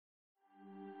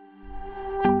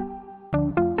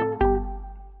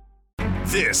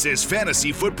This is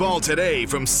Fantasy Football Today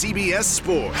from CBS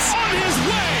Sports. On his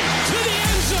way to the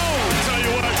end zone. I'll tell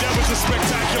you what, that was a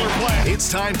spectacular play.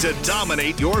 It's time to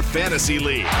dominate your fantasy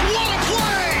league. What a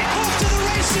play! Off to the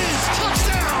races.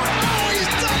 Touchdown. Oh,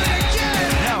 he's done it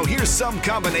again. Now here's some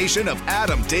combination of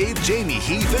Adam, Dave, Jamie,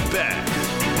 Heath, and Ben.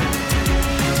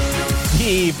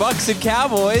 The Bucs and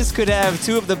Cowboys could have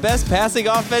two of the best passing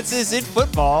offenses in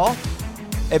football.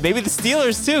 And maybe the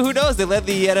Steelers, too. Who knows? They led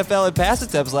the NFL in pass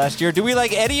attempts last year. Do we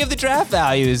like any of the draft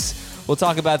values? We'll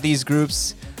talk about these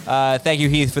groups. Thank you,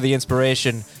 Heath, for the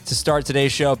inspiration to start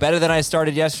today's show. Better than I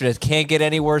started yesterday. Can't get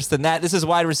any worse than that. This is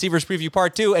Wide Receivers Preview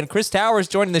Part 2, and Chris Towers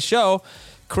joining the show.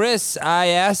 Chris, I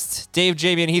asked Dave,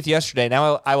 Jamie, and Heath yesterday.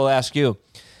 Now I will ask you.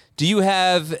 Do you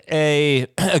have a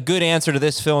good answer to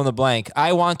this fill in the blank?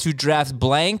 I want to draft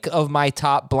blank of my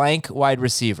top blank wide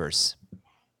receivers.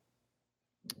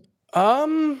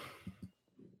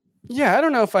 Yeah, I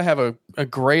don't know if I have a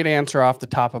great answer off the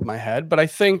top of my head, but I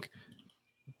think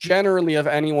generally of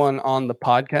anyone on the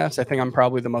podcast, I think I'm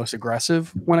probably the most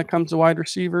aggressive when it comes to wide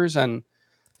receivers, and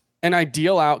an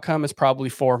ideal outcome is probably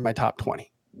 4 of my top 20.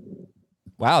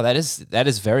 Wow, that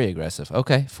is very aggressive.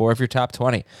 Okay, 4 of your top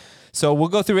 20. So we'll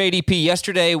go through ADP.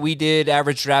 Yesterday, we did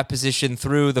average draft position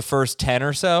through the first 10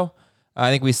 or so. I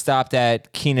think we stopped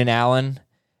at Keenan Allen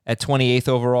at 28th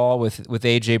overall with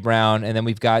A.J. Brown. And then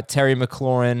we've got Terry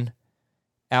McLaurin,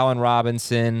 Allen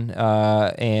Robinson,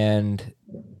 and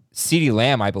CeeDee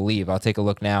Lamb, I believe. I'll take a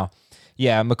look now.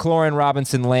 Yeah, McLaurin,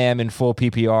 Robinson, Lamb in full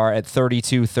PPR at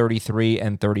 32, 33,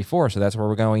 and 34. So that's where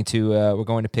we're going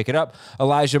to pick it up.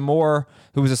 Elijah Moore,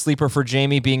 who was a sleeper for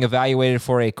Jamie, being evaluated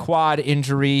for a quad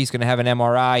injury. He's going to have an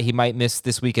MRI. He might miss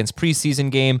this weekend's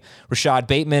preseason game. Rashad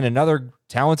Bateman, another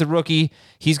talented rookie.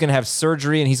 He's going to have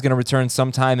surgery, and he's going to return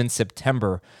sometime in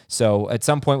September. So at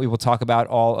some point, we will talk about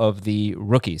all of the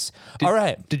rookies. All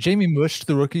right. Did Jamie mush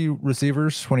the rookie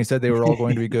receivers when he said they were all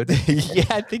going to be good? Yeah,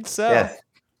 I think so. Yes.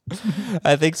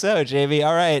 I think so, Jamie.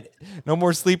 All right. No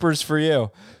more sleepers for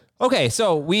you. Okay,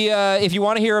 so we if you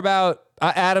want to hear about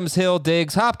Adams, Hill,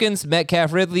 Diggs, Hopkins,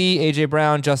 Metcalf, Ridley, A.J.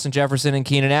 Brown, Justin Jefferson, and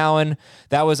Keenan Allen,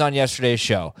 that was on yesterday's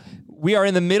show. We are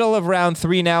in the middle of round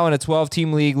 3 now in a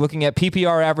 12-team league, looking at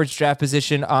PPR average draft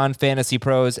position on Fantasy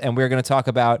Pros, and we're going to talk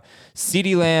about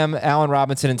CeeDee Lamb, Allen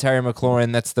Robinson, and Terry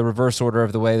McLaurin. That's the reverse order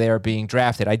of the way they are being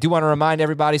drafted. I do want to remind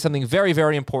everybody something very,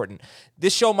 very important.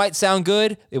 This show might sound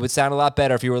good. It would sound a lot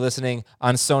better if you were listening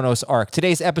on Sonos Arc.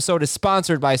 Today's episode is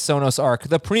sponsored by Sonos Arc,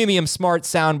 the premium smart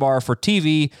soundbar for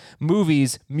TV,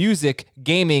 movies, music,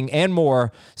 gaming, and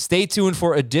more. Stay tuned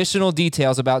for additional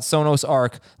details about Sonos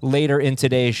Arc later in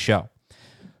today's show.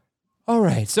 All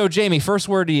right, so Jamie, first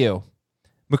word to you.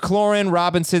 McLaurin,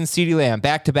 Robinson, CeeDee Lamb,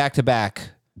 back to back to back.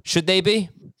 Should they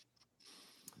be?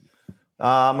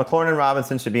 McLaurin and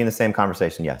Robinson should be in the same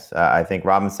conversation, yes. I think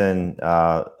Robinson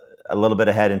a little bit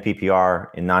ahead in PPR.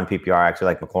 In non-PPR, I actually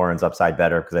like McLaurin's upside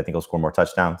better because I think he'll score more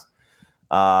touchdowns.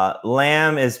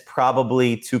 Lamb is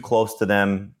probably too close to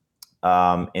them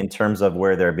in terms of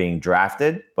where they're being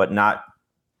drafted, but not.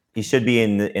 He should be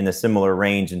in a similar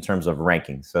range in terms of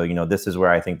ranking. So, this is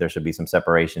where I think there should be some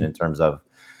separation in terms of,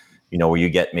 where you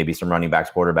get maybe some running backs,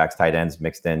 quarterbacks, tight ends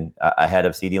mixed in ahead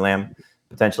of CeeDee Lamb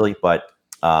potentially, but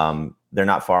they're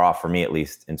not far off for me, at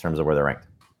least in terms of where they're ranked.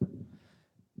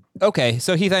 Okay.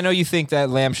 So Heath, I know you think that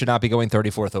Lamb should not be going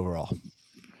 34th overall.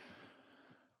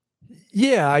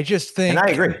 Yeah, I just think. And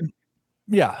I agree.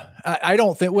 Yeah, I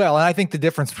don't think. Well, and I think the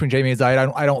difference between Jamie and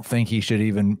I don't think he should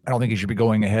be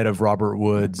going ahead of Robert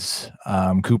Woods,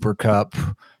 Cooper Kupp,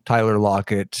 Tyler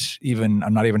Lockett. Even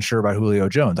I'm not even sure about Julio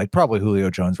Jones. I'd probably Julio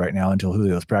Jones right now until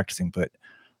Julio's practicing. But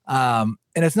and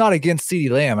it's not against CeeDee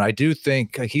Lamb. I do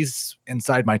think he's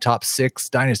inside my top 6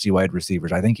 dynasty wide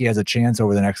receivers. I think he has a chance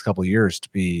over the next couple of years to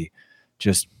be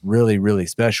just really, really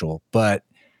special. But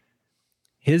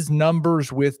his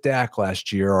numbers with Dak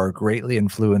last year are greatly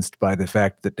influenced by the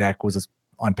fact that Dak was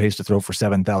on pace to throw for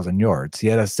 7,000 yards. He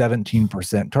had a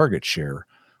 17% target share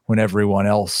when everyone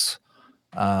else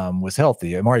was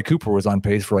healthy. Amari Cooper was on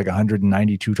pace for like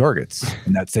 192 targets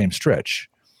in that same stretch.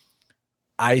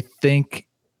 I think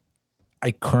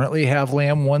I currently have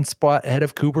Lamb 1 spot ahead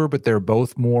of Cooper, but they're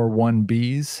both more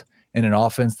 1Bs. In an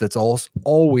offense that's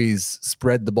always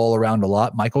spread the ball around a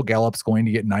lot. Michael Gallup's going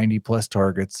to get 90-plus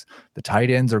targets. The tight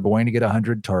ends are going to get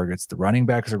 100 targets. The running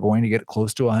backs are going to get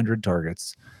close to 100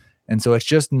 targets. And so it's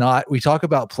just not – we talk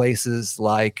about places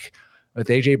like with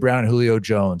A.J. Brown and Julio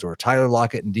Jones or Tyler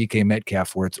Lockett and DK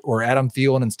Metcalf or Adam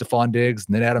Thielen and Stephon Diggs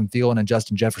and then Adam Thielen and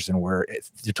Justin Jefferson where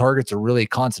the targets are really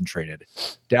concentrated.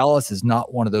 Dallas is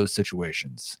not one of those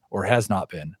situations or has not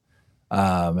been.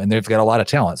 And they've got a lot of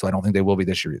talent, so I don't think they will be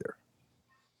this year either.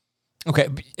 Okay,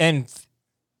 and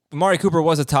Amari Cooper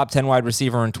was a top 10 wide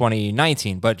receiver in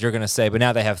 2019, but you're going to say, but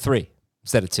now they have 3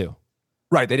 instead of 2.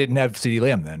 Right. They didn't have CeeDee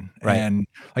Lamb then. Right. And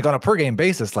like on a per game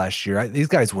basis last year, these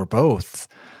guys were both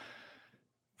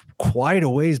quite a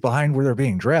ways behind where they're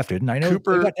being drafted. And I know they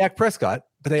got Dak Prescott,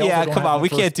 but they also don't come have on, the we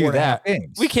first can't do 4.5 that.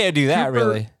 games. We can't do that,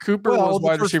 really. Cooper Well, was the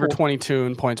wide first receiver 4. 22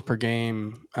 in points per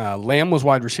game. Lamb was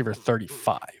wide receiver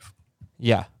 35.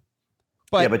 Yeah.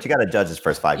 But, but you got to judge his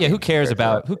first 5 games. Yeah, who cares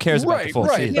about the full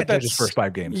season? But that's his first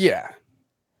 5 games. Yeah.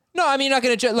 No, I mean, you're not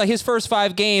going to judge. Like, his first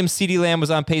 5 games, CeeDee Lamb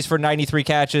was on pace for 93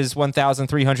 catches,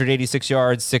 1,386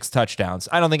 yards, 6 touchdowns.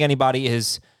 I don't think anybody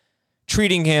is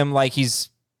treating him like he's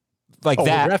like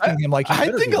that. Drafting him like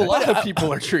I think a lot of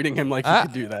people are treating him like he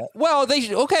could do that. Well,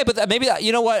 okay, but maybe,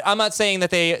 you know what? I'm not saying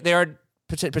that they are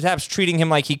perhaps treating him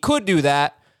like he could do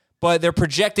that, but they're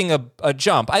projecting a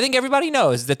jump. I think everybody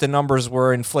knows that the numbers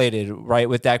were inflated, right,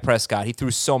 with Dak Prescott. He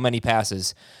threw so many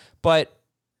passes. But,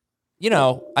 you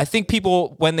know, I think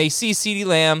people, when they see CeeDee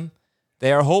Lamb,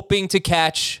 they are hoping to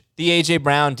catch the A.J.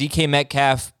 Brown, DK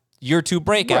Metcalf year 2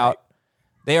 breakout. Right.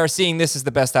 They are seeing this as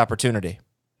the best opportunity.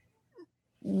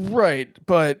 Right,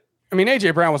 but I mean,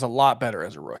 A.J. Brown was a lot better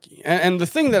as a rookie. And the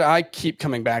thing that I keep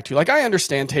coming back to, like, I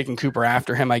understand taking Cooper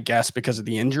after him, I guess, because of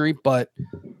the injury, but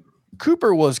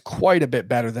Cooper was quite a bit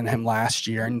better than him last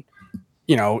year. And,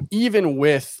 you know, even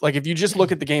with, like, if you just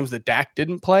look at the games that Dak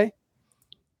didn't play,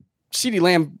 CeeDee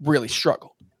Lamb really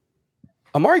struggled.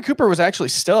 Amari Cooper was actually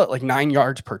still at like 9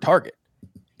 yards per target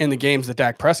in the games that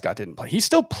Dak Prescott didn't play. He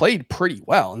still played pretty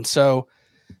well. And so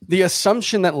the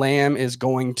assumption that Lamb is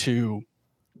going to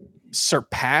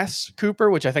surpass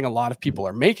Cooper, which I think a lot of people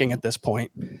are making at this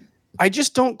point, I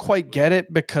just don't quite get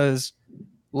it, because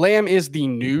Lamb is the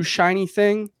new shiny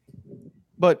thing.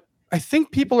 But I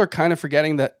think people are kind of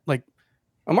forgetting that, like,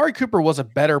 Amari Cooper was a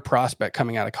better prospect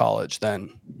coming out of college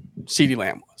than CeeDee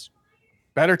Lamb was.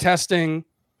 Better testing,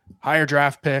 higher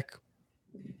draft pick,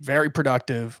 very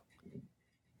productive.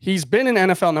 He's been an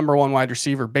NFL number 1 wide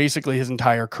receiver basically his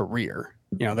entire career.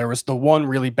 You know, there was the one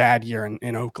really bad year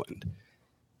in Oakland.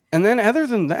 And then other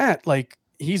than that, like,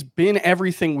 he's been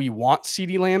everything we want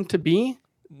CeeDee Lamb to be,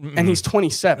 and he's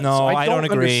 27. No, so I don't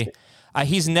agree.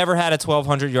 He's never had a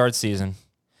 1,200-yard season.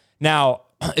 Now,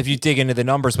 if you dig into the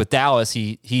numbers with Dallas,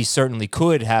 he certainly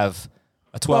could have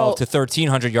a 12 to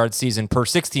 1,300-yard season per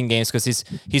 16 games, because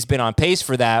he's been on pace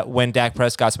for that when Dak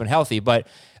Prescott's been healthy. But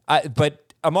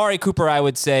Amari Cooper, I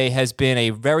would say, has been a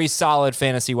very solid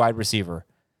fantasy wide receiver.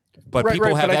 But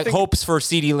people have hopes for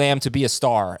CeeDee Lamb to be a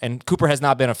star, and Cooper has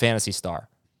not been a fantasy star.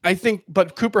 I think,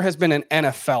 but Cooper has been an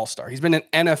NFL star. He's been an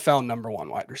NFL number 1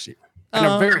 wide receiver, and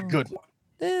a very good one.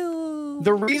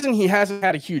 The reason he hasn't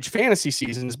had a huge fantasy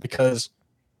season is because,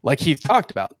 like Heath talked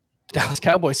about, the Dallas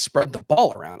Cowboys spread the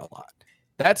ball around a lot.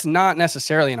 That's not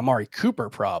necessarily an Amari Cooper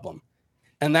problem,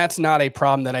 and that's not a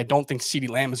problem that I don't think CeeDee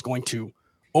Lamb is going to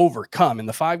overcome. In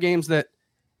the 5 games that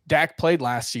Dak played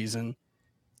last season,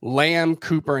 Lamb,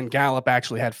 Cooper, and Gallup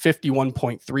actually had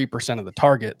 51.3% of the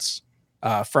targets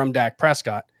from Dak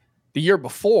Prescott. The year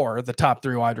before, the top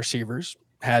 3 wide receivers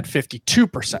had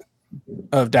 52%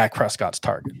 of Dak Prescott's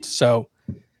targets. So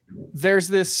there's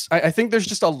this, I think there's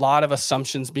just a lot of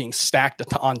assumptions being stacked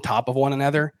on top of one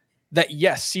another that,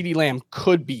 yes, CeeDee Lamb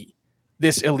could be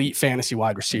this elite fantasy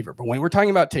wide receiver. But when we're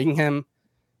talking about taking him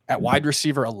at wide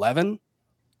receiver 11,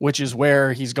 which is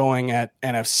where he's going at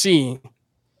NFC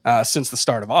since the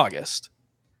start of August,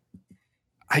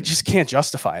 I just can't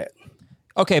justify it.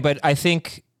 Okay, but I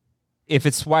think if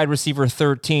it's wide receiver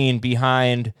 13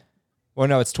 behind, well,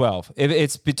 no, it's 12. If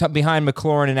it's behind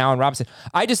McLaurin and Allen Robinson,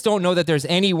 I just don't know that there's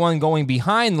anyone going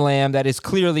behind Lamb that is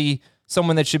clearly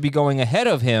someone that should be going ahead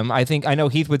of him. I know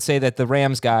Heath would say that the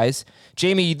Rams guys.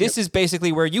 Jamie, this is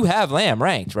basically where you have Lamb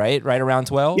ranked, right? Right around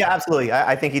 12? Yeah, absolutely.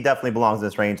 I think he definitely belongs in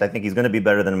this range. I think he's going to be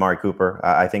better than Amari Cooper.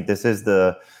 I think this is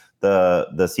the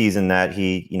season that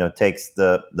he, takes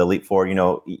the leap forward.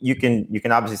 You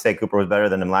can obviously say Cooper was better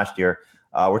than him last year.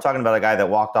 We're talking about a guy that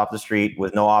walked off the street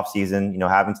with no offseason,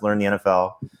 having to learn the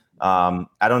NFL.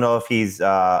 I don't know if he's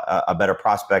a better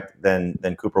prospect than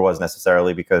Cooper was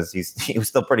necessarily, because he was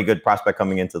still a pretty good prospect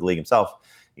coming into the league himself.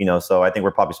 So I think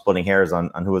we're probably splitting hairs on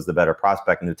who was the better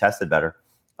prospect and who tested better.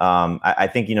 I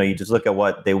think, you just look at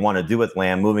what they want to do with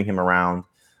Lamb, moving him around.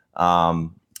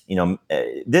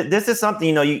 This is something,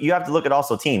 you have to look at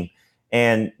also team.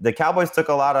 And the Cowboys took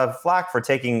a lot of flack for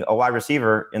taking a wide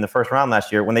receiver in the first round last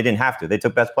year when they didn't have to. They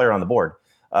took best player on the board.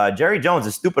 Jerry Jones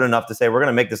is stupid enough to say, we're going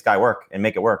to make this guy work and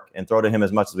make it work and throw to him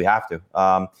as much as we have to.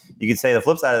 You could say the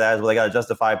flip side of that is, well, they got to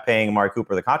justify paying Amari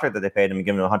Cooper the contract that they paid him and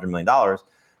giving him $100 million.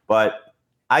 But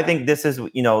I think this is,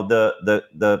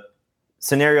 the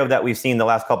scenario that we've seen the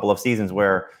last couple of seasons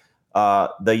where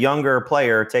the younger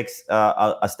player takes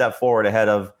a step forward ahead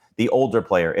of the older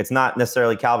player. It's not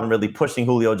necessarily Calvin Ridley pushing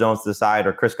Julio Jones to the side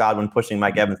or Chris Godwin pushing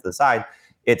Mike Evans to the side.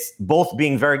 It's both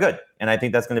being very good. And I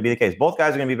think that's going to be the case. Both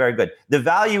guys are going to be very good. The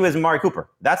value is Amari Cooper.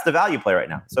 That's the value play right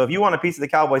now. So if you want a piece of the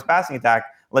Cowboys passing attack,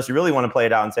 unless you really want to play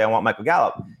it out and say, I want Michael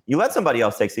Gallup, you let somebody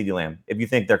else take CeeDee Lamb if you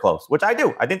think they're close, which I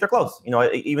do. I think they're close.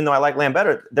 Even though I like Lamb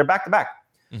better, they're back to back.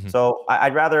 Mm-hmm. So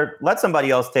I'd rather let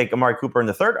somebody else take Amari Cooper in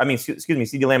the third.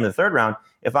 CeeDee Lamb in the third round.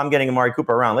 If I'm getting Amari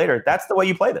Cooper around later, that's the way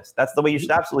you play this. That's the way you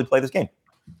should absolutely play this game.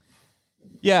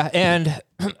 Yeah, and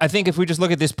I think if we just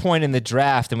look at this point in the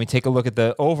draft and we take a look at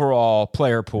the overall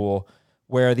player pool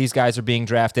where these guys are being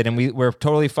drafted, and we're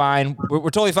totally fine. We're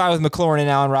totally fine with McLaurin and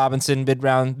Allen Robinson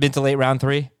mid to late round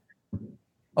 3.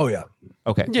 Oh yeah.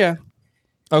 Okay. Yeah.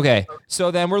 Okay.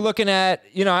 So then we're looking at,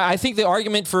 I think the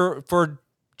argument for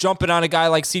jumping on a guy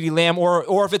like CeeDee Lamb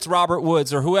or if it's Robert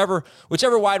Woods or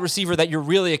whichever wide receiver that you're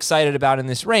really excited about in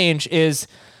this range is,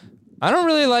 I don't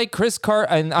really like Chris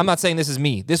Carson, and I'm not saying this is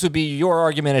me. This would be your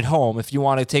argument at home if you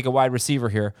want to take a wide receiver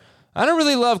here. I don't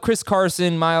really love Chris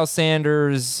Carson, Miles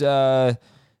Sanders, Miles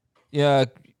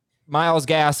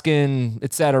Gaskin,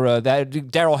 etc.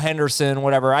 Darrell Henderson,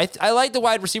 whatever. I like the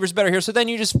wide receivers better here. So then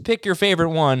you just pick your favorite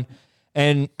one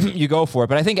and you go for it.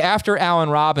 But I think after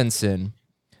Allen Robinson,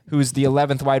 who's the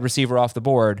 11th wide receiver off the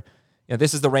board,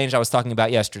 this is the range I was talking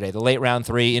about yesterday, the late round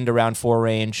 3 into round 4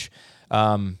 range.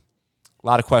 A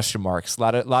lot of question marks, a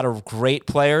lot of great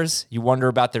players. You wonder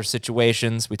about their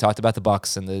situations. We talked about the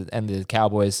Bucs and the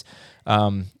Cowboys.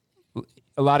 A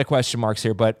lot of question marks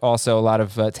here, but also a lot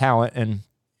of talent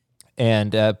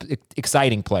and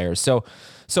exciting players.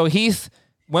 So Heath,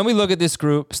 when we look at this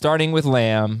group, starting with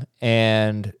Lamb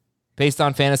and based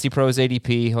on Fantasy Pros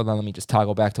ADP, hold on, let me just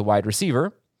toggle back to wide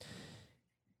receiver.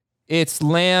 It's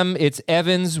Lamb, it's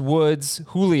Evans, Woods,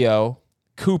 Julio,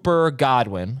 Cooper,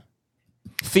 Godwin,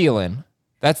 Thielen.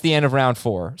 That's the end of round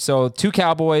 4. So 2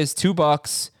 Cowboys, 2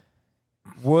 Bucs,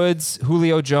 Woods,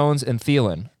 Julio Jones, and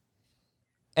Thielen.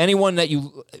 Anyone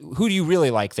who do you really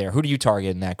like there? Who do you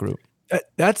target in that group?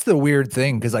 That's the weird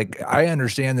thing, because I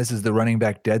understand this is the running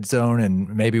back dead zone, and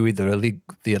maybe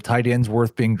the tight ends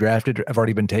worth being drafted have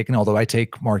already been taken. Although I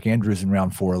take Mark Andrews in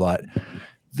round 4 a lot.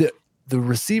 The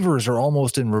receivers are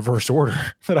almost in reverse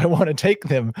order that I want to take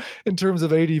them in terms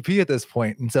of ADP at this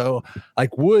point, and so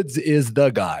Woods is the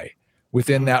guy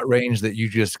within that range that you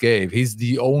just gave. He's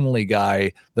the only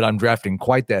guy that I'm drafting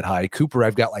quite that high. Cooper,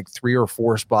 I've got 3 or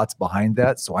 4 spots behind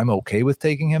that, so I'm okay with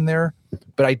taking him there.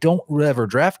 But I don't ever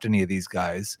draft any of these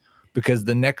guys because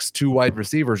the next 2 wide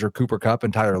receivers are Cooper Kupp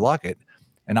and Tyler Lockett,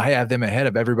 and I have them ahead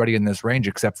of everybody in this range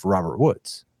except for Robert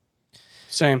Woods.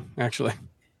 Same, actually.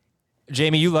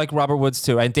 Jamie, you like Robert Woods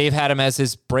too, and Dave had him as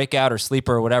his breakout or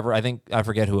sleeper or whatever. I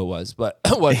forget who it was, but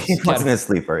it wasn't a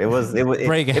sleeper. If it was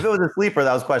a sleeper,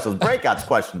 that was questionable. Breakout's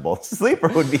questionable. Sleeper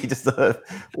would be just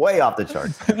way off the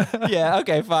charts. Yeah.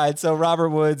 Okay. Fine. So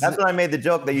Robert Woods. That's when I made the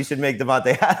joke that you should make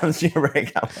Davante Adams your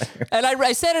breakout player. And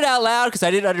I said it out loud because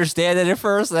I didn't understand it at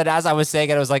first. And then as I was saying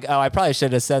it, I was like, oh, I probably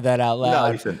shouldn't have said that out loud.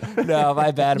 No, you shouldn't. No,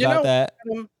 my bad about that.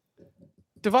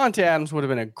 Davante Adams would have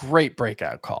been a great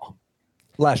breakout call.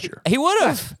 Last year. He would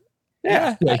have.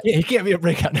 Yeah. He can't be a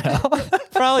breakout now.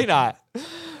 Probably not.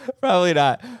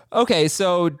 Okay,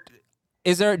 so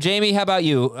Jamie, how about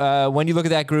you? When you look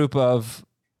at that group of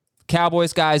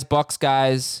Cowboys guys, Bucs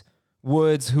guys,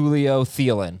 Woods, Julio,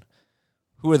 Thielen,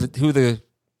 who are the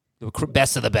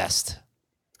best of the best?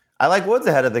 I like Woods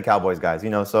ahead of the Cowboys guys,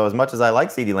 so as much as I like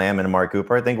CeeDee Lamb and Amari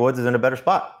Cooper, I think Woods is in a better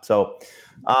spot. So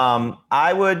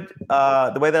I would,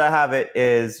 the way that I have it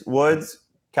is Woods,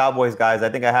 Cowboys guys, I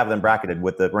think I have them bracketed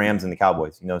with the Rams and the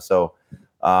Cowboys, so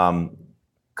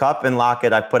Kupp and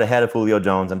Lockett I put ahead of Julio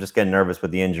Jones. I'm just getting nervous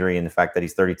with the injury and the fact that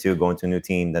he's 32 going to a new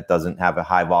team that doesn't have a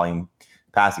high volume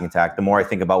passing attack. The more I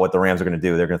think about what the Rams are going to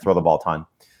do, they're going to throw the ball a ton.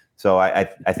 So I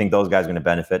think those guys are going to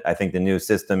benefit. I think the new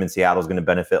system in Seattle is going to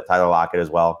benefit Tyler Lockett as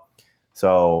well.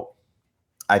 So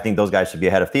I think those guys should be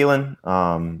ahead of Thielen.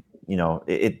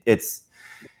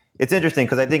 It's interesting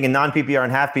because I think in non-PPR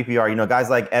and half PPR, guys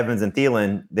like Evans and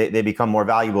Thielen, they become more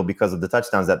valuable because of the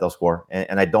touchdowns that they'll score.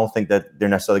 And I don't think that they're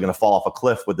necessarily going to fall off a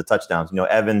cliff with the touchdowns.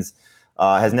 Evans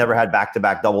has never had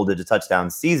back-to-back double-digit touchdown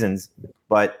seasons,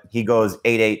 but he goes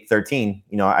 8, 13.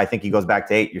 I think he goes back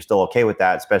to 8. You're still okay with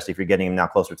that, especially if you're getting him now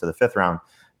closer to the 5th round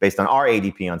based on our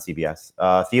ADP on CBS.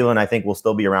 Thielen, I think, will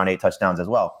still be around 8 touchdowns as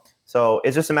well. So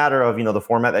it's just a matter of, the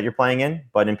format that you're playing in.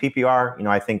 But in PPR,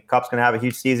 I think Kupp's going to have a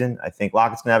huge season. I think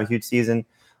Lockett's going to have a huge season.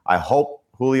 I hope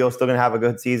Julio's still going to have a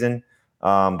good season.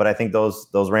 But I think those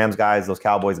Rams guys, those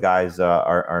Cowboys guys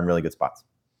are in really good spots.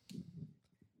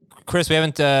 Chris, we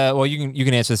haven't. Well, you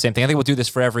can answer the same thing. I think we'll do this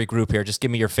for every group here. Just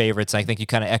give me your favorites. I think you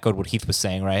kind of echoed what Heath was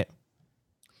saying, right?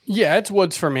 Yeah, it's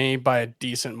Woods for me by a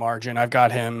decent margin. I've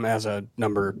got him as the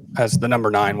number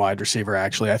 9 wide receiver.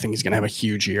 Actually, I think he's going to have a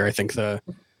huge year. I think the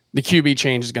QB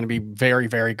change is going to be very,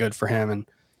 very good for him.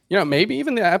 And maybe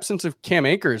even the absence of Cam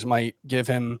Akers might give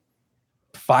him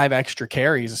 5 extra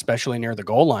carries, especially near the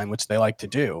goal line, which they like to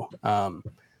do.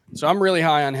 So I'm really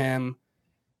high on him.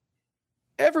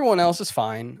 Everyone else is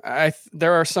fine.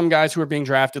 There are some guys who are being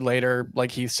drafted later,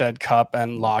 like he said, Kupp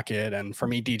and Lockett, and for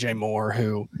me, DJ Moore,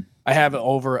 who I have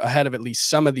ahead of at least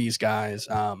some of these guys.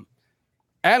 Adam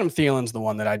Thielen's the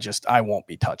one that I won't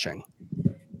be touching.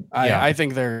 I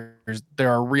think there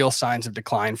are real signs of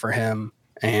decline for him.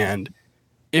 And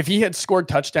if he had scored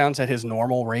touchdowns at his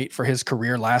normal rate for his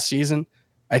career last season,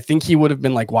 I think he would have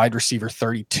been like wide receiver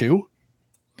 32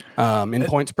 in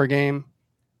points per game.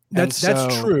 That's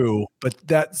true, but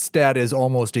that stat is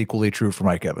almost equally true for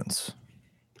Mike Evans.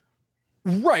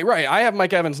 Right. I have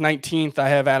Mike Evans 19th. I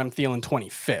have Adam Thielen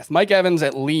 25th. Mike Evans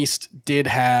at least did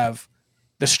have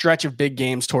the stretch of big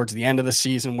games towards the end of the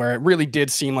season where it really did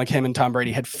seem like him and Tom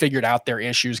Brady had figured out their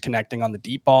issues connecting on the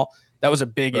deep ball. That was a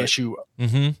big issue.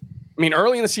 Mm-hmm. I mean,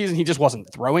 early in the season, he just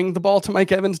wasn't throwing the ball to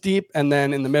Mike Evans deep. And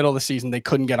then in the middle of the season, they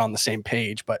couldn't get on the same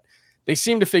page, but they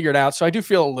seem to figure it out. So I do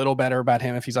feel a little better about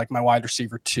him if he's like my wide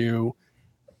receiver 2,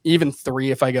 even 3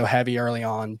 if I go heavy early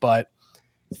on. But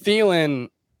Thielen,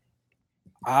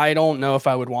 I don't know if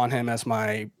I would want him as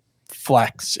my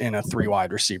flex in a 3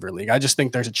 wide receiver league. I just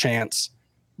think there's a chance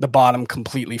the bottom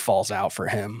completely falls out for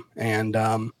him. And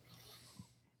well,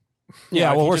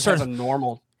 we're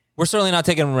certainly not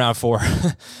taking him around 4,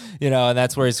 and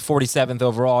that's where he's 47th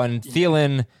overall. And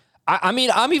Thielen, I mean,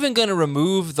 I'm even going to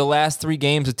remove the last 3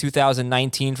 games of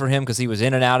 2019 for him because he was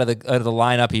in and out of the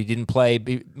lineup. He didn't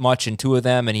play much in 2 of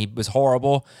them, and he was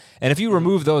horrible. And if you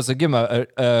remove those, I'll give him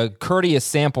a courteous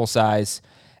sample size.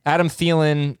 Adam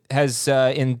Thielen has,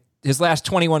 in his last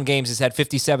 21 games, has had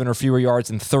 57 or fewer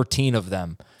yards in 13 of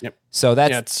them. Yep. So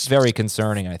that's very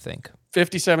concerning, I think.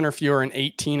 57 or fewer in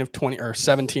 18 of 20 or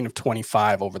 17 of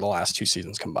 25 over the last 2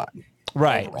 seasons combined.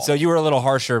 Right. Overall. So you were a little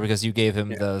harsher because you gave him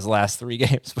those last 3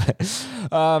 games. But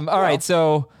all right.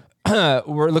 So it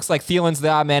looks like Thielen's the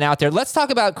odd man out there. Let's talk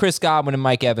about Chris Godwin and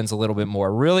Mike Evans a little bit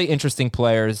more. Really interesting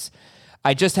players.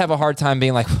 I just have a hard time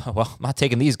being like, well, I'm not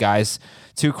taking these guys,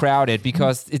 too crowded,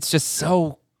 because it's just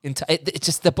so it's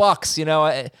just the Bucs,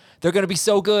 they're going to be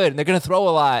so good and they're going to throw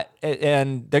a lot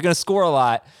and they're going to score a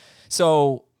lot.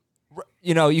 So,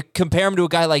 you compare him to a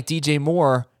guy like DJ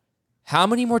Moore. How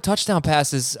many more touchdown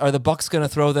passes are the Bucs going to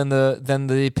throw than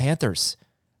the Panthers?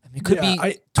 I mean, it could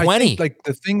be 20. I think, like,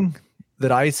 the thing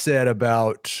that I said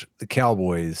about the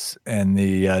Cowboys and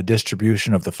the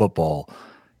distribution of the football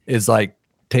is like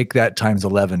take that times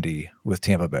 11 with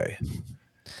Tampa Bay.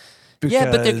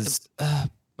 Because,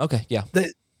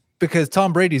 because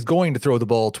Tom Brady's going to throw the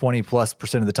ball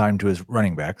 20+% of the time to his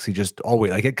running backs. He just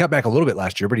always it cut back a little bit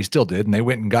last year, but he still did, and they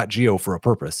went and got Gio for a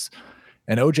purpose.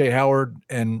 And OJ Howard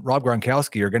and Rob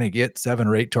Gronkowski are going to get 7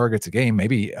 or 8 targets a game,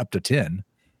 maybe up to 10.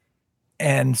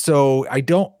 And so I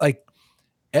don't like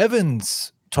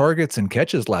Evans' targets and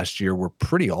catches last year were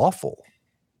pretty awful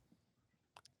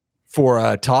for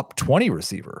a top 20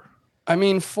 receiver. I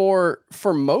mean, for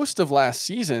most of last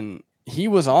season, he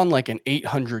was on like an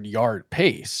 800-yard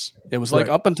pace. It was like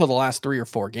up until the last 3 or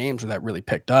 4 games where that really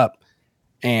picked up.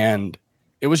 And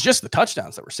it was just the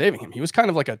touchdowns that were saving him. He was kind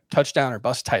of like a touchdown or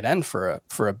bust tight end for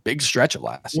a big stretch of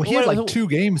last. Well, he had like 2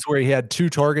 games where he had 2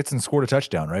 targets and scored a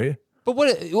touchdown, right? But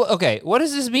what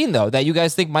does this mean though? That you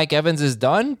guys think Mike Evans is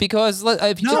done? Because not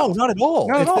at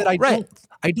all.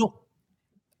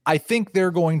 I think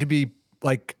they're going to be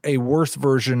like a worse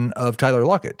version of Tyler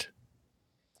Lockett.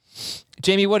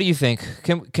 Jamie, what do you think?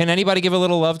 Can anybody give a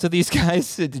little love to these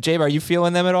guys? Jamie, are you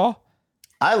feeling them at all?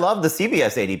 I love the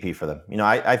CBS ADP for them.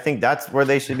 I think that's where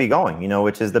they should be going,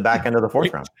 which is the back end of the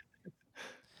 4th round.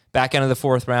 Back end of the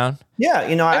 4th round? Yeah.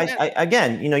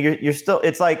 You're still,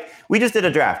 it's like, we just did a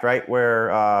draft, right? Where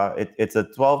it's a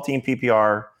 12-team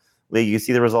PPR league. You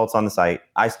see the results on the site.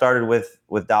 I started with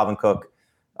Dalvin Cook,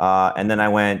 and then I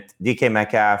went DK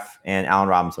Metcalf and Allen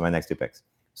Robinson, my next 2 picks.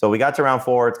 So we got to round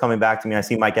 4. It's coming back to me. I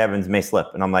see Mike Evans may slip.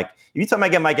 And I'm like, if you tell me I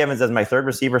get Mike Evans as my 3rd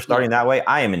receiver starting that way,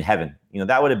 I am in heaven.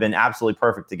 That would have been absolutely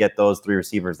perfect to get those 3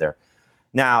 receivers there.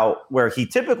 Now, where he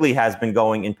typically has been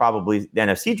going in probably the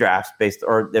NFC drafts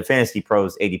or the Fantasy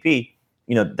Pros ADP,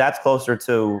 that's closer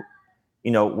to,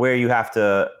 where you have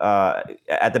to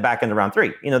at the back end of round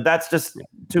 3. That's just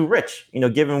too rich,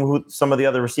 given who some of the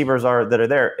other receivers are that are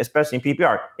there, especially in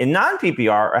PPR. In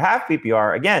non-PPR or half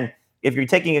PPR, again, if you're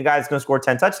taking a guy that's going to score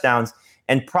 10 touchdowns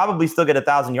and probably still get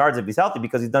 1,000 yards if he's healthy,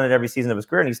 because he's done it every season of his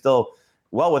career, and he's still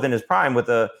well within his prime with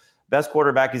the best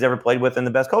quarterback he's ever played with and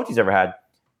the best coach he's ever had.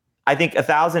 I think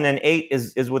 1,008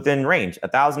 is within range.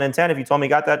 1,010, if you told me he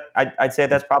got that, I'd say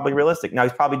that's probably realistic. Now,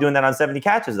 he's probably doing that on 70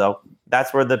 catches, though.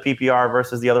 That's where the PPR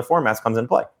versus the other formats comes in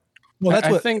play. Well,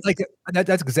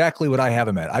 that's exactly what I have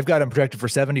him at. I've got him projected for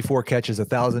 74 catches,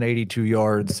 1,082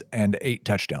 yards, and 8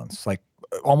 touchdowns. Like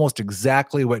almost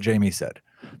exactly what Jamie said.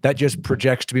 That just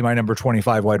projects to be my number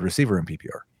 25 wide receiver in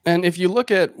PPR. And if you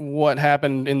look at what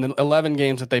happened in the 11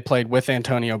 games that they played with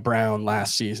Antonio Brown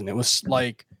last season, it was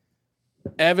like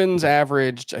Evans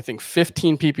averaged, I think,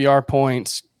 15 PPR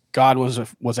points. Godwin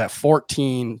was at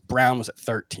 14. Brown was at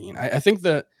 13. I think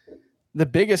the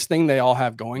biggest thing they all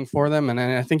have going for them, and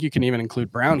I think you can even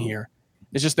include Brown here,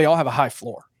 is just they all have a high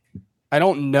floor. I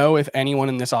don't know if anyone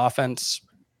in this offense,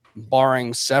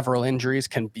 barring several injuries,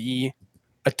 can be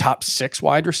a top 6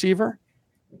 wide receiver.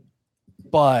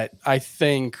 But I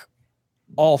think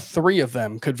all 3 of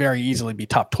them could very easily be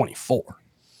top 24.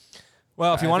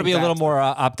 Well, if you want to be a little more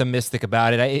optimistic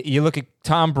about it, you look at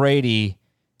Tom Brady.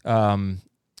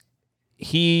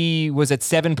 He was at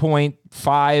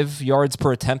 7.5 yards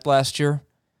per attempt last year,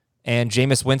 and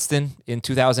Jameis Winston in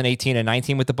 2018 and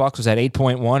 19 with the Bucs was at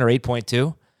 8.1 or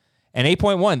 8.2, and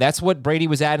 8.1. That's what Brady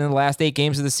was at in the last 8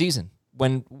 games of the season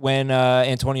when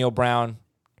Antonio Brown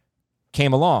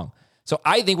came along. So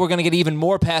I think we're going to get even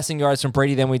more passing yards from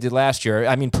Brady than we did last year.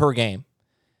 I mean, per game.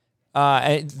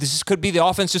 This could be the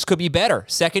offense just could be better.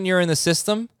 Second year in the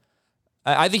system.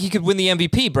 I think he could win the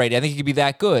MVP, Brady. I think he could be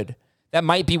that good. That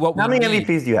might be what we need. How many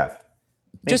MVPs do you have?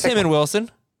 Just him and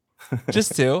Wilson.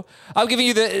 Just 2. I'm giving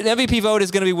you the MVP vote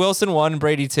is going to be Wilson 1 and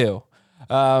Brady 2.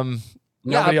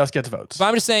 Nobody else gets votes. But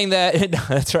I'm just saying that.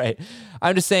 That's right.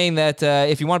 I'm just saying that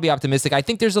if you want to be optimistic, I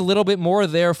think there's a little bit more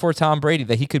there for Tom Brady,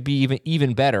 that he could be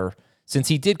even better, since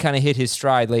he did kind of hit his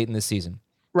stride late in the season.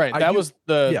 Right. That was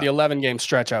the 11-game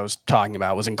stretch I was talking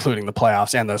about, was including the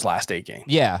playoffs and those last 8 games.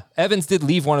 Yeah. Evans did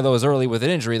leave one of those early with an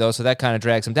injury, though, so that kind of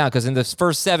drags him down, because in the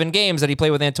first 7 games that he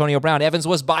played with Antonio Brown, Evans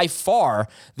was by far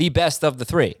the best of the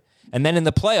 3. And then in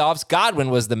the playoffs, Godwin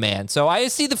was the man. So I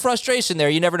see the frustration there.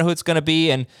 You never know who it's going to be,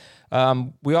 and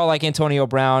we all like Antonio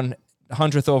Brown,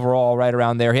 100th overall, right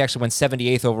around there. He actually went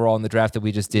 78th overall in the draft that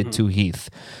we just did to Heath.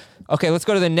 Okay, let's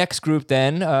go to the next group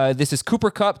then. This is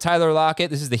Cooper Kupp, Tyler Lockett.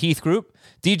 This is the Heath group.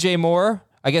 DJ Moore,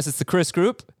 I guess it's the Chris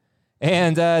group.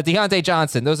 And Deontay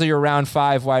Johnson. Those are your round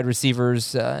 5 wide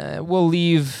receivers. We'll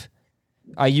leave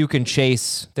Ayuk and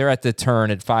Chase. They're at the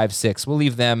turn at 5-6. We'll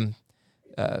leave them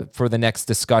for the next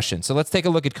discussion. So let's take a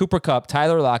look at Cooper Kupp,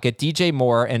 Tyler Lockett, DJ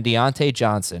Moore, and Deontay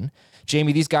Johnson.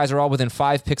 Jamie, these guys are all within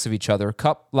 5 picks of each other.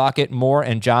 Kupp, Lockett, Moore,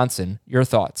 and Johnson. Your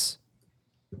thoughts?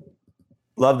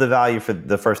 Love the value for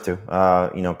the first 2.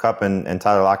 Kupp and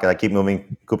Tyler Lockett. I keep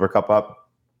moving Cooper Kupp up.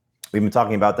 We've been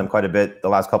talking about them quite a bit the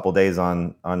last couple of days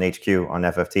on HQ, on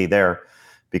FFT there,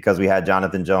 because we had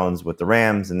Jonathan Jones with the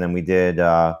Rams, and then we did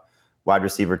wide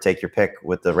receiver take your pick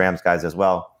with the Rams guys as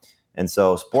well. And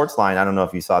so Sportsline, I don't know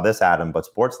if you saw this, Adam, but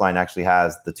Sportsline actually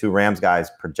has the 2 Rams guys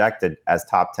projected as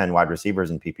top 10 wide receivers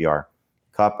in PPR.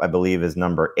 Kupp, I believe, is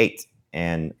number 8,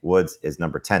 and Woods is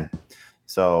number 10.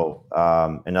 So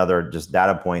another just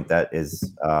data point that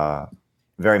is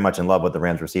very much in love with the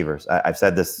Rams receivers. I've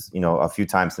said this, a few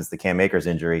times since the Cam Akers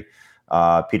injury.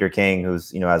 Peter King,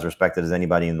 who's, as respected as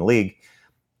anybody in the league,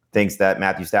 thinks that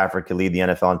Matthew Stafford could lead the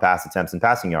NFL in pass attempts and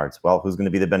passing yards. Well, who's going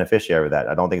to be the beneficiary of that?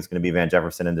 I don't think it's going to be Van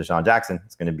Jefferson and Deshaun Jackson.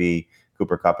 It's going to be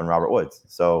Cooper Kupp and Robert Woods.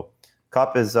 So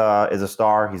Kupp is a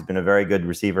star. He's been a very good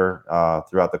receiver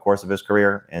throughout the course of his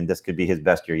career, and this could be his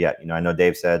best year yet. I know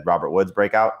Dave said Robert Woods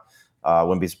breakout.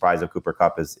 Wouldn't be surprised if Cooper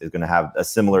Kupp is going to have a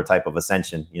similar type of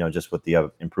ascension, just with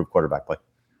the improved quarterback play.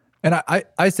 And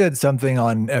I said something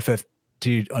on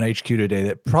FFT on HQ today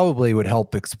that probably would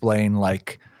help explain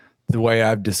like the way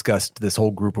I've discussed this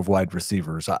whole group of wide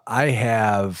receivers. I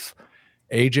have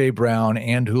AJ Brown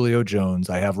and Julio Jones.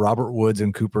 I have Robert Woods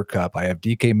and Cooper Kupp. I have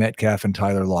DK Metcalf and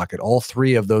Tyler Lockett. All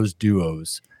 3 of those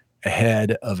duos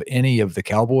ahead of any of the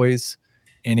Cowboys,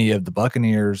 any of the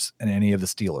Buccaneers, and any of the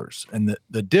Steelers. And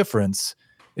the difference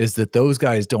is that those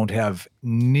guys don't have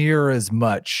near as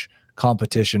much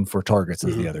competition for targets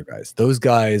as the other guys. Those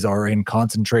guys are in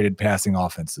concentrated passing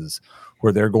offenses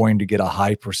where they're going to get a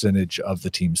high percentage of the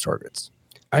team's targets.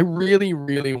 I really,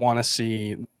 really want to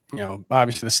see,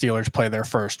 obviously the Steelers play their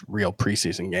first real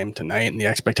preseason game tonight, and the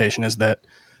expectation is that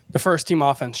the first team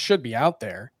offense should be out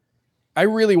there. I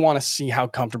really want to see how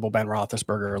comfortable Ben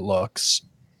Roethlisberger looks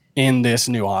in this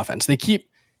new offense. They keep,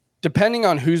 depending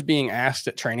on who's being asked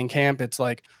at training camp, it's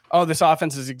like, oh, this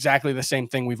offense is exactly the same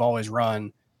thing we've always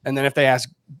run. And then if they ask,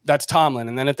 that's Tomlin.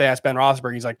 And then if they ask Ben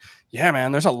Roethlisberger, he's like, yeah,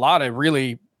 man, there's a lot of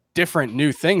really different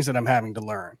new things that I'm having to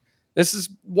learn. This is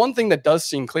one thing that does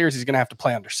seem clear is he's going to have to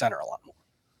play under center a lot more.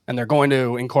 And they're going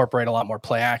to incorporate a lot more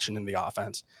play action in the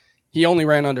offense. He only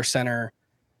ran under center,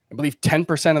 I believe,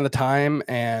 10% of the time.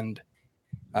 And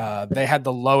they had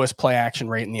the lowest play action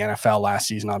rate in the NFL last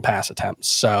season on pass attempts.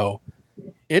 So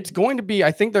it's going to be,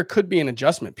 I think there could be an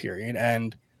adjustment period.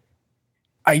 And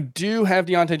I do have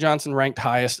Deontay Johnson ranked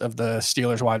highest of the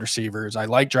Steelers wide receivers. I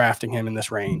like drafting him in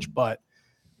this range, but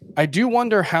I do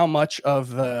wonder how much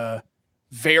of the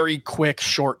very quick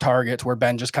short targets where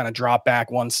Ben just kind of dropped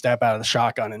back one step out of the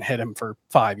shotgun and hit him for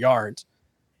 5 yards,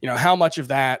 how much of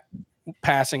that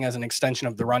passing as an extension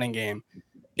of the running game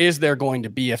is there going to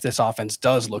be if this offense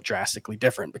does look drastically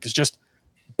different? Because just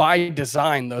by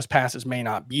design, those passes may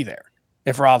not be there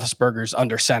if Roethlisberger's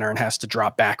under center and has to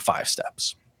drop back 5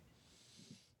 steps.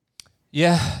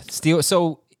 Yeah.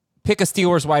 So pick a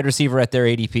Steelers wide receiver at their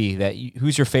ADP.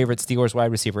 Who's your favorite Steelers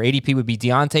wide receiver? ADP would be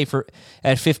Deontay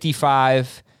at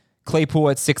 55, Claypool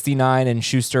at 69, and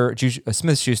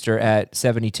Smith-Schuster at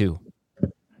 72.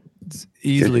 It's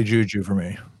easily Juju for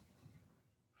me.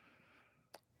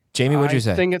 Jamie, what'd you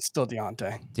say? I think it's still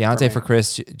Deontay. Deontay for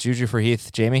Chris, Juju for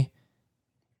Heath. Jamie?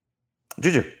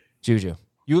 Juju.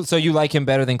 So you like him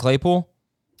better than Claypool?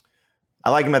 I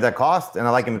like him at that cost, and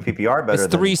I like him at PPR better.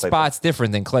 It's 3 spots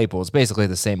different than Claypool. It's basically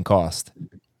the same cost.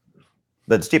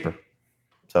 But it's cheaper.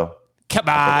 So come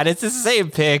on, it's the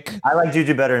same pick. I like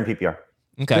Juju better in PPR.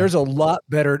 Okay. There's a lot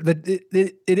better.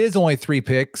 It is only 3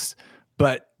 picks,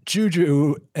 but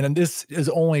Juju, and this is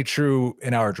only true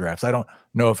in our drafts. I don't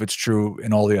know if it's true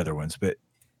in all the other ones, but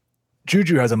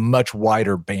Juju has a much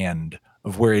wider band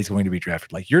of where he's going to be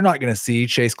drafted. Like, you're not going to see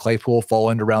Chase Claypool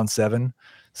fall into round 7.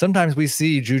 Sometimes we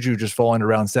see Juju just fall into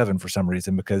round 7 for some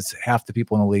reason because half the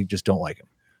people in the league just don't like him.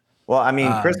 Well, I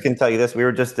mean, Chris can tell you this. We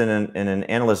were just in an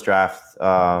analyst draft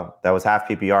that was half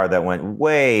PPR that went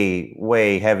way,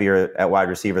 way heavier at wide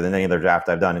receiver than any other draft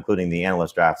I've done, including the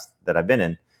analyst drafts that I've been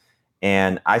in.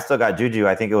 And I still got Juju.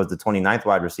 I think it was the 29th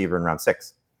wide receiver in round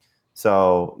 6.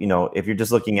 So, if you're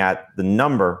just looking at the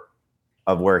number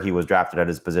of where he was drafted at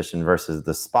his position versus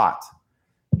the spot,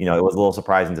 it was a little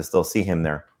surprising to still see him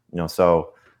there.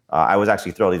 So I was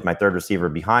actually thrilled. He's my 3rd receiver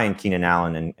behind Keenan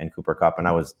Allen and Cooper Kupp, and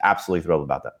I was absolutely thrilled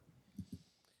about that.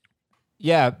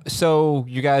 Yeah, so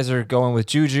you guys are going with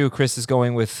Juju. Chris is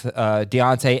going with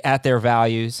Deontay at their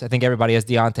values. I think everybody has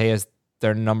Deontay as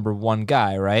their number 1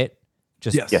 guy, right?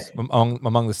 Just yes. among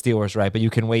the Steelers, right? But you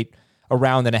can wait a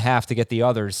round and a half to get the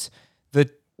others.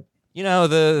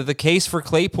 The case for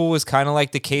Claypool is kind of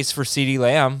like the case for CeeDee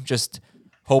Lamb, just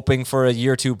hoping for a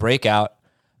year 2 breakout.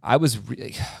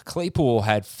 Claypool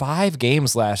had 5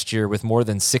 games last year with more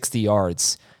than 60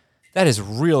 yards. That is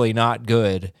really not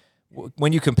good.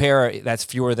 When you compare, that's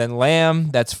fewer than Lamb,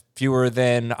 that's fewer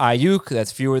than Ayuk,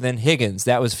 that's fewer than Higgins,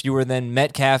 that was fewer than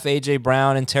Metcalf, A.J.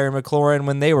 Brown, and Terry McLaurin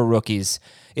when they were rookies.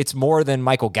 It's more than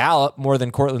Michael Gallup, more than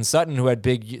Cortland Sutton, who had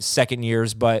big second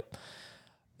years. But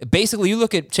basically, you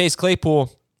look at Chase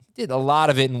Claypool, did a lot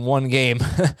of it in 1 game.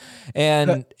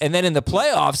 and then in the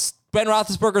playoffs, Ben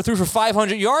Roethlisberger threw for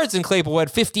 500 yards and Claypool had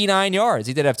 59 yards.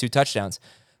 He did have 2 touchdowns.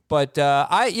 But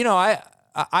I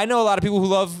know a lot of people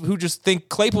who just think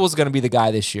Claypool is going to be the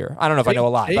guy this year. I don't know if I know a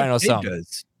lot, but I know some.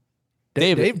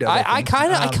 Dave does. I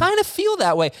kind of feel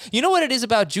that way. You know what it is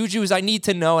about Juju is I need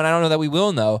to know, and I don't know that we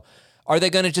will know. Are they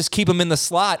going to just keep him in the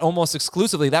slot almost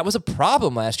exclusively? That was a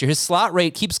problem last year. His slot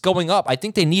rate keeps going up. I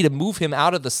think they need to move him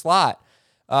out of the slot.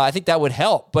 I think that would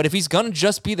help. But if he's going to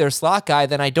just be their slot guy,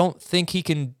 then I don't think he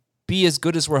can be as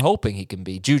good as we're hoping he can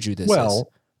be. Juju, is.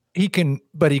 He can,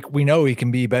 but we know he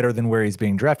can be better than where he's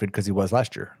being drafted because he was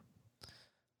last year.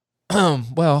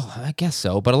 Well, I guess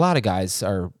so. But a lot of guys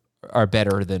are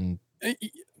better than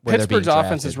Pittsburgh's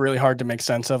offense is really hard to make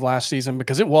sense of last season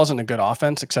because it wasn't a good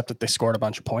offense, except that they scored a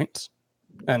bunch of points.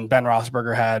 And Ben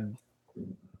Roethlisberger had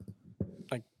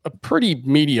like a pretty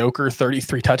mediocre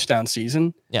 33 touchdown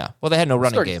season. Yeah. Well, they had no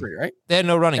running game. Right? They had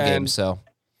no running game, so.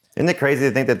 Isn't it crazy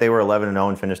to think that they were 11-0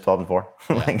 and finished 12-4?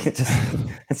 Like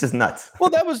it's just nuts.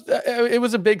 Well, it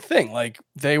was a big thing. Like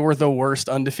they were the worst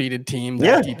undefeated team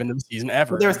that deep into the season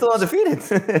ever. They're still undefeated.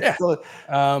 Yeah. So,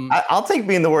 I'll take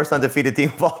being the worst undefeated team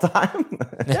of all time.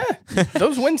 Yeah,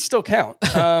 those wins still count.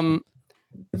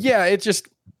 It's just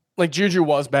like Juju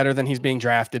was better than he's being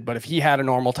drafted, but if he had a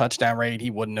normal touchdown rate, he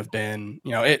wouldn't have been.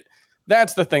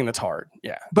 That's the thing that's hard.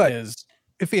 Yeah, but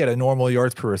if he had a normal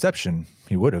yards per reception,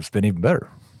 he would have been even better.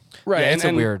 Right. Yeah, it's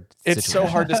a weird situation. It's so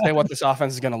hard to say what this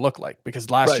offense is going to look like because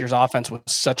last year's offense was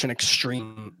such an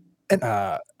extreme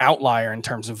outlier in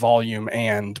terms of volume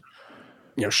and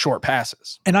short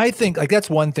passes. And I think like that's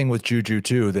one thing with Juju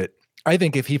too, that I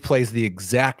think if he plays the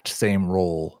exact same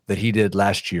role that he did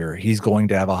last year, he's going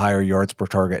to have a higher yards per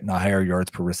target and a higher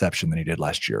yards per reception than he did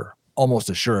last year, almost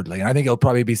assuredly. And I think it'll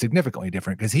probably be significantly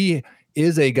different because he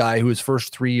is a guy who his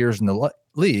first 3 years in the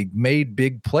league made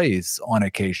big plays on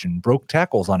occasion, broke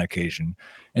tackles on occasion,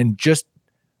 and just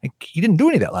like, he didn't do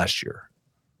any of that last year.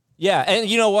 Yeah, and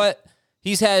you know what?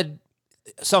 He's had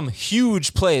some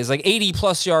huge plays, like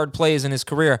 80-plus yard plays in his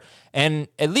career, and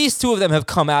at least 2 of them have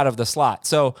come out of the slot.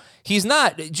 So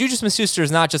Juju Smith-Schuster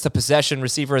is not just a possession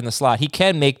receiver in the slot. He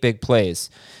can make big plays.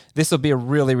 This will be a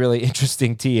really, really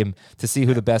interesting team to see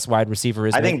who the best wide receiver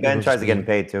is. I think Ben tries to get him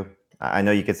paid too. I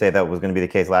know you could say that was going to be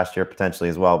the case last year potentially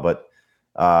as well, but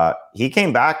he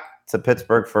came back to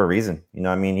Pittsburgh for a reason.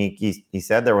 I mean, he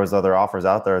said there was other offers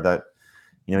out there that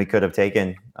he could have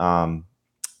taken.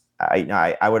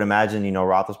 I would imagine,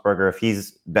 Roethlisberger, if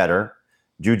he's better,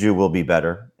 Juju will be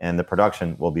better and the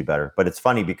production will be better. But it's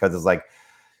funny because it's like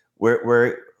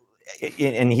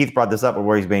and Heath brought this up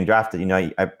where he's being drafted.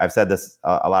 I've said this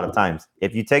a lot of times.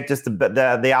 If you take just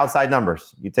the outside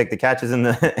numbers, you take the catches and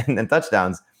the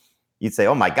touchdowns, you'd say,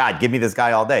 oh my God, give me this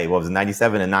guy all day. What was it,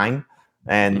 97 and 9?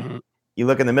 And you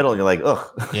look in the middle and you're like,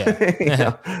 ugh, yeah.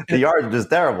 The yards are just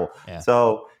terrible. Yeah.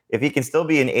 So if he can still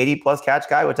be an 80-plus catch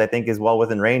guy, which I think is well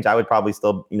within range, I would probably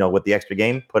still, with the extra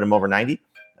game, put him over 90.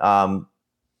 And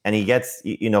he gets,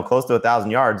 close to 1,000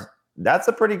 yards. That's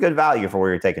a pretty good value for where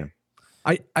you're taking him.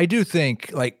 I do think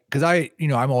because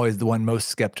I'm always the one most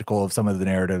skeptical of some of the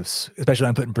narratives, especially when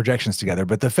I'm putting projections together.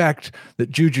 But the fact that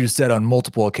Juju said on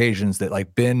multiple occasions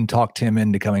that Ben talked him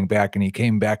into coming back and he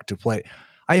came back to play,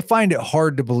 I find it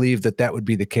hard to believe that would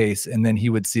be the case. And then he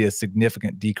would see a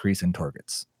significant decrease in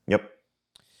targets. Yep.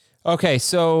 Okay,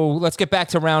 so let's get back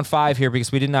to round 5 here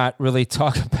because we did not really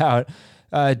talk about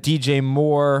DJ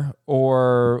Moore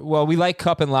we like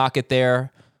Kupp and Lockett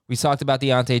there. We talked about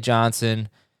Deontay Johnson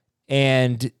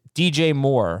and DJ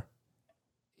Moore.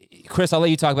 Chris, I'll let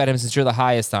you talk about him since you're the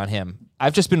highest on him.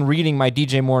 I've just been reading my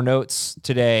DJ Moore notes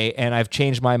today and I've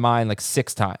changed my mind like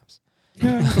 6 times.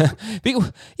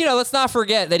 Let's not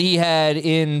forget that he had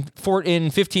in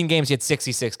 15 games, he had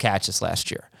 66 catches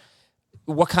last year.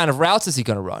 What kind of routes is he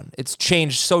going to run? It's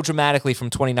changed so dramatically from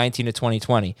 2019 to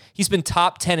 2020. He's been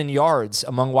top 10 in yards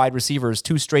among wide receivers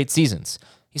 2 straight seasons.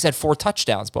 He's had 4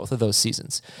 touchdowns both of those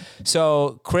seasons.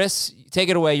 So, Chris, take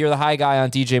it away. You're the high guy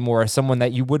on DJ Moore, someone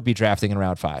that you would be drafting in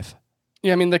round 5.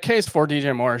 Yeah, I mean, the case for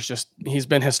DJ Moore is just he's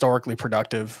been historically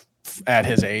productive at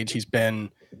his age. He's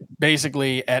been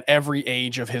basically at every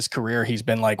age of his career, he's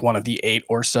been like one of the 8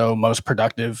 or so most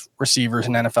productive receivers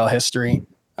in NFL history.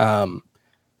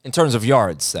 In terms of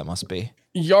yards, that must be.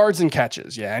 Yards and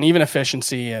catches, yeah, and even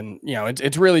efficiency. And,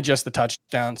 it's really just the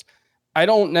touchdowns. I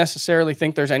don't necessarily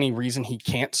think there's any reason he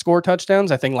can't score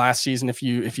touchdowns. I think last season, if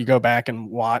you go back and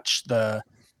watch the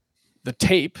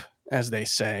tape, as they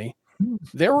say,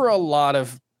 there were a lot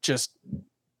of just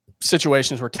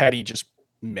situations where Teddy just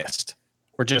missed.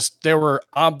 There were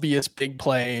obvious big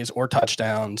plays or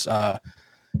touchdowns. I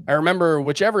remember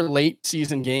whichever late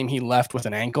season game he left with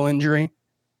an ankle injury,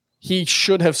 he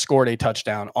should have scored a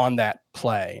touchdown on that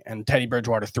play, and Teddy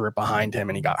Bridgewater threw it behind him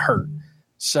and he got hurt.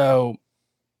 So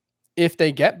if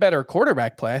they get better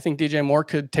quarterback play, I think DJ Moore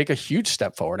could take a huge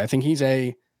step forward. I think he's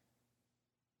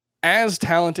as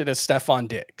talented as Stephon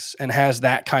Diggs and has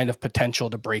that kind of potential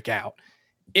to break out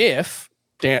if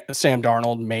Sam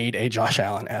Darnold made a Josh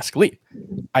Allen-esque leap.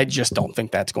 I just don't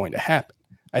think that's going to happen.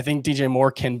 I think DJ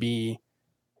Moore can be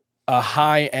a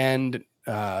high-end,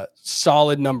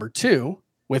 solid number 2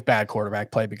 with bad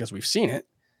quarterback play because we've seen it.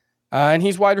 And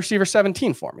he's wide receiver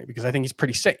 17 for me because I think he's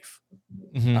pretty safe.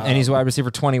 Mm-hmm. And he's wide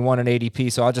receiver 21 in ADP.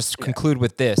 So I'll just conclude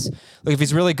with this. Look, if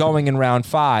he's really going in round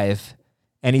 5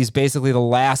 and he's basically the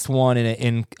last one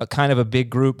in a kind of a big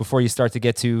group before you start to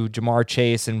get to Jamar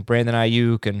Chase and Brandon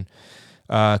Ayuk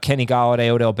and Kenny Golladay,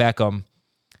 Odell Beckham,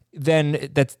 then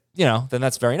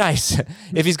that's very nice.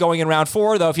 If he's going in round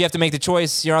 4, though, if you have to make the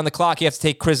choice, you're on the clock, you have to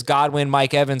take Chris Godwin,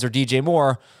 Mike Evans, or DJ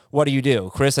Moore. What do?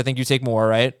 Chris, I think you take Moore,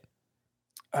 right?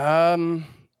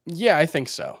 Yeah, I think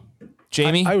so.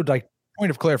 Jamie? I would like point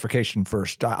of clarification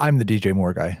first. I'm the DJ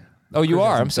Moore guy. Oh, you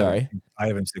are? I'm sorry. I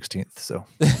have him 16th, so.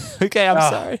 Okay, I'm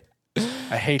sorry.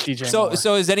 I hate DJ Moore.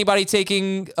 So is anybody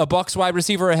taking a Bucs wide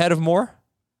receiver ahead of Moore?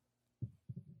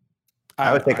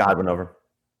 I would take Godwin over.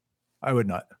 I would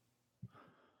not.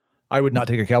 I would not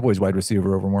take a Cowboys wide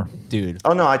receiver over Moore. Dude.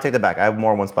 Oh, no, I take that back. I have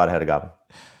Moore 1 spot ahead of Godwin.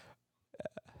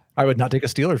 I would not take a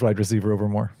Steelers wide receiver over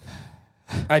Moore.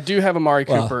 I do have Amari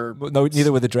Cooper. No,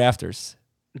 neither with the drafters.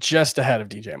 Just ahead of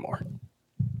DJ Moore.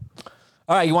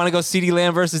 All right, you want to go CeeDee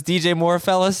Lamb versus DJ Moore,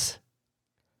 fellas?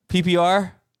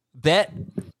 PPR bet?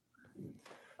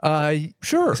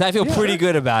 Sure. 'Cause I feel pretty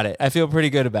good about it.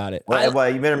 Well,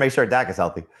 you better make sure Dak is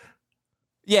healthy.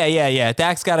 Yeah.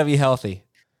 Dak's got to be healthy.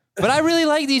 But I really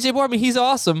like DJ Moore. I mean, he's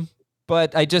awesome.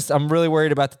 But I'm really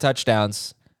worried about the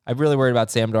touchdowns. I'm really worried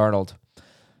about Sam Darnold.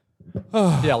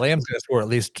 Yeah, Lamb's going to score at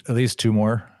least 2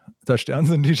 more touchdowns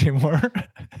than DJ Moore.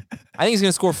 I think he's going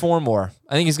to score 4 more.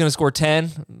 I think he's going to score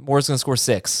 10. Moore's going to score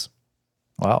 6.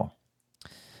 Wow.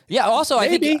 Yeah. Also,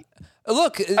 Maybe. I think.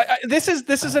 Look, This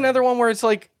is another one where it's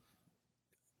like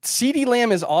CeeDee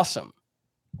Lamb is awesome,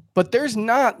 but there's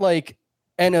not like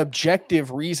an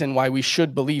objective reason why we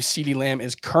should believe CeeDee Lamb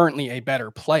is currently a better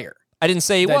player. I didn't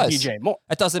say he than was. DJ Moore.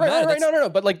 It doesn't Right, matter. right, no.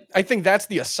 But like, I think that's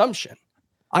the assumption.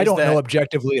 I is don't know that-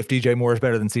 objectively if DJ Moore is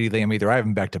better than CeeDee Lamb either. I have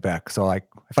them back to back. So like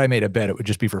if I made a bet, it would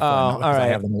just be for fun. Oh, because all right. I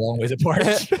have them a long ways apart.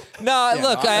 No, Yeah,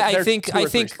 look, no, I they're think 2 or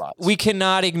 3 spots. we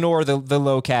cannot ignore the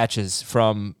low catches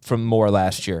from Moore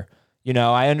last year. You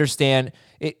know, I understand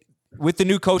it with the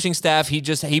new coaching staff. He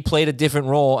played a different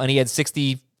role, and he had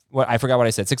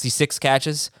 66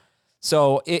 catches.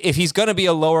 So if he's going to be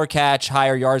a lower catch,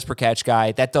 higher yards per catch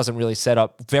guy, that doesn't really set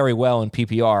up very well in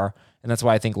PPR, and that's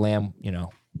why I think Lamb. You know,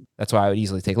 that's why I would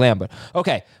easily take Lamb. But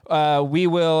okay, we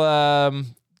will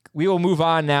move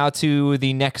on now to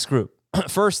the next group.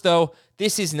 First, though,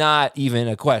 this is not even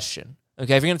a question.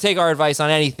 Okay, if you're going to take our advice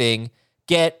on anything,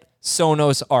 get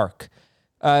Sonos Arc.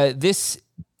 This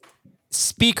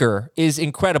speaker is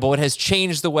incredible. It has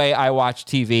changed the way I watch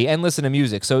TV and listen to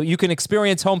music. So you can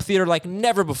experience home theater like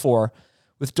never before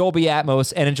with Dolby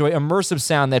Atmos and enjoy immersive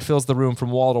sound that fills the room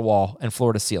from wall to wall and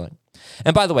floor to ceiling.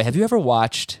 And by the way, have you ever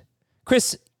watched,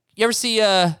 Chris, you ever see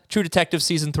True Detective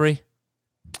Season 3?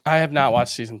 I have not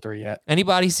watched season 3 yet.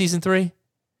 Anybody Season 3?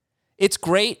 It's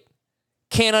great.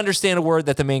 Can't understand a word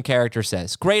that the main character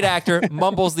says. Great actor,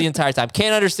 mumbles the entire time.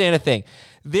 Can't understand a thing.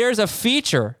 There's a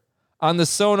feature on the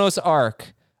Sonos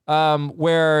Arc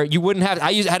where you wouldn't have.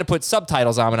 I had to put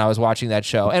subtitles on when I was watching that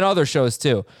show and other shows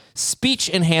too. Speech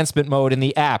enhancement mode in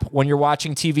the app when you're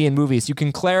watching TV and movies. You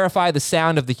can clarify the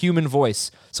sound of the human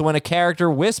voice. So when a character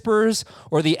whispers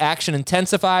or the action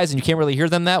intensifies and you can't really hear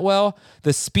them that well,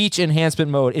 the speech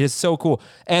enhancement mode, it is so cool.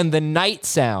 And the night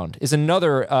sound is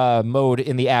another mode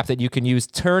in the app that you can use.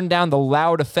 Turn down the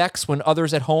loud effects when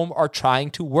others at home are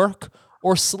trying to work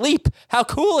or sleep. How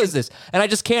cool is this? And I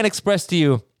just can't express to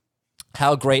you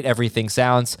how great everything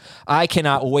sounds. I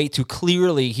cannot wait to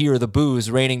clearly hear the boos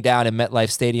raining down in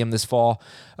MetLife Stadium this fall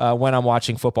when I'm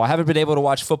watching football. I haven't been able to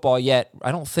watch football yet,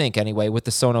 I don't think anyway, with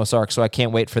the Sonos Arc, so I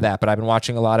can't wait for that. But I've been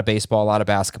watching a lot of baseball, a lot of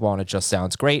basketball, and it just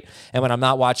sounds great. And when I'm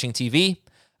not watching TV,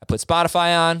 I put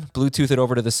Spotify on, Bluetooth it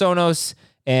over to the Sonos,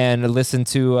 and listen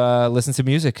to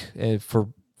music for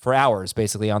hours,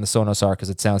 basically, on the Sonos Arc because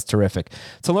it sounds terrific.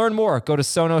 To learn more, go to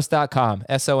Sonos.com,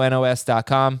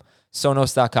 Sonos.com,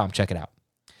 Sonos.com. Check it out.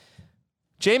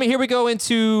 Jamie, here we go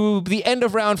into the end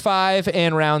of round 5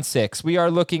 and round 6. We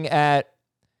are looking at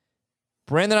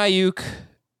Brandon Ayuk,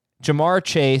 Jamar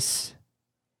Chase,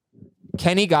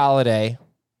 Kenny Golladay,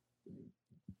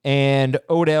 and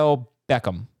Odell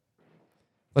Beckham.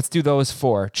 Let's do those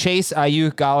 4. Chase,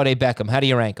 Ayuk, Golladay, Beckham. How do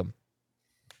you rank them?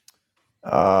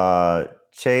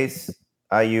 Chase,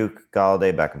 Ayuk,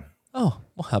 Golladay, Beckham. Oh,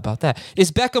 well, how about that?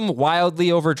 Is Beckham wildly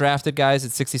overdrafted, guys,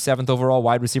 at 67th overall,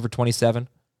 wide receiver 27?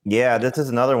 Yeah, this is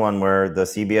another one where the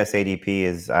CBS ADP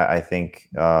is, I think,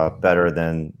 better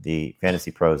than the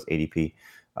Fantasy Pros ADP.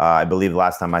 I believe the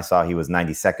last time I saw he was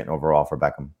 92nd overall for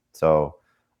Beckham. So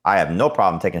I have no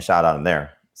problem taking a shot on him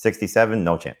there. 67,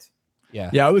 no chance.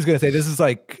 Yeah, I was gonna say this is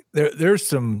like there's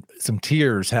some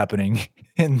tiers happening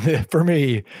for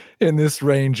me in this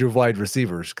range of wide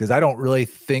receivers because I don't really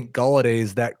think Golladay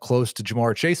is that close to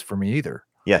Jamar Chase for me either.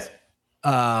 Yes.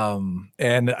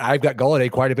 And I've got Golladay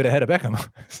quite a bit ahead of Beckham.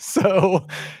 So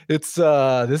it's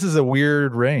this is a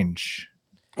weird range.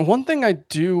 One thing I've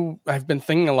been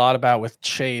thinking a lot about with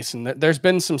Chase, and there's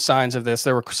been some signs of this.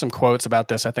 There were some quotes about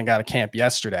this, I think, out of camp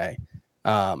yesterday.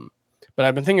 But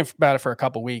I've been thinking about it for a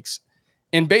couple weeks.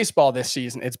 In baseball this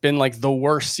season, it's been like the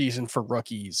worst season for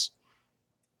rookies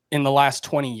in the last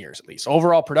 20 years, at least.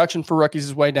 Overall production for rookies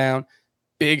is way down.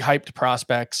 Big hyped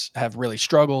prospects have really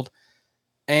struggled.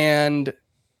 And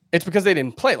it's because they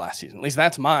didn't play last season. At least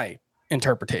that's my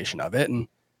interpretation of it. And,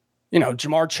 you know,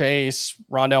 Jamar Chase,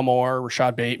 Rondale Moore,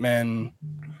 Rashad Bateman.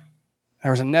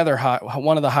 There was another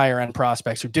one of the higher end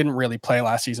prospects who didn't really play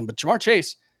last season. But Jamar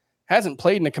Chase hasn't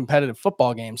played in a competitive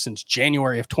football game since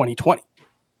January of 2020.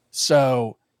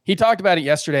 So he talked about it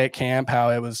yesterday at camp, how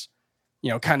it was, you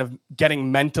know, kind of getting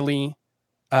mentally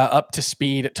up to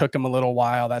speed. It took him a little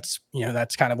while. That's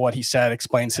kind of what he said,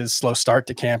 explains his slow start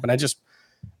to camp. And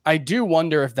I do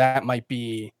wonder if that might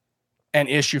be an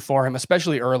issue for him,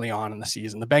 especially early on in the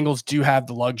season. The Bengals do have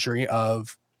the luxury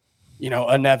of,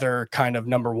 another kind of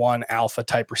number one alpha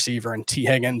type receiver in T.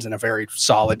 Higgins and a very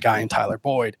solid guy in Tyler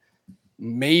Boyd.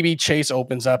 Maybe Chase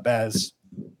opens up as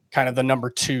kind of the number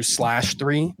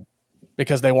 2/3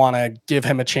 because they want to give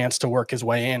him a chance to work his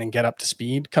way in and get up to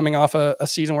speed coming off a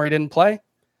season where he didn't play.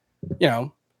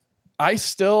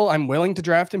 I'm willing to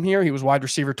draft him here. He was wide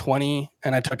receiver 20,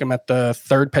 and I took him at the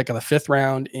 3rd pick of the 5th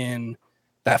round in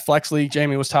that flex league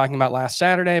Jamie was talking about last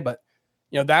Saturday. But,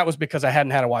 that was because I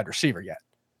hadn't had a wide receiver yet.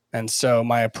 And so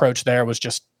my approach there was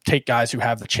just take guys who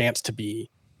have the chance to be,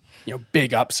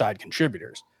 big upside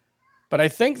contributors. But I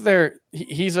think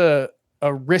he's a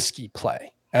risky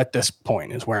play at this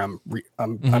point is where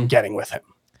I'm getting with him.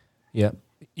 Yeah.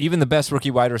 Even the best rookie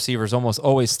wide receivers almost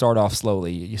always start off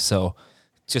slowly. So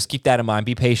just keep that in mind.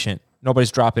 Be patient.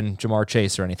 Nobody's dropping Jamar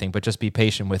Chase or anything, but just be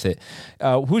patient with it.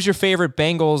 Who's your favorite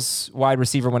Bengals wide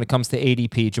receiver when it comes to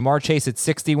ADP? Jamar Chase at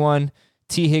 61,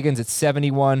 T. Higgins at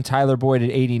 71, Tyler Boyd at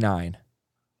 89.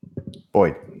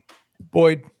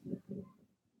 Boyd.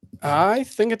 I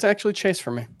think it's actually Chase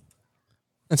for me.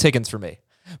 It's Higgins for me.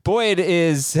 Boyd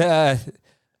is, I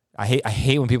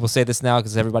hate when people say this now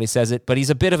because everybody says it, but he's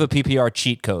a bit of a PPR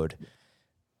cheat code.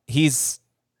 He's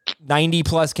 90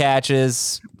 plus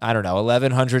catches, I don't know,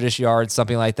 1,100-ish yards,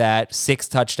 something like that, 6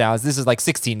 touchdowns. This is like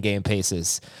 16 game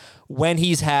paces. When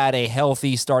he's had a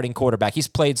healthy starting quarterback, he's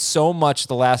played so much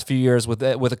the last few years with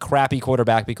a crappy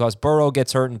quarterback because Burrow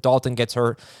gets hurt and Dalton gets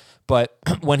hurt. But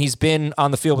when he's been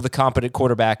on the field with a competent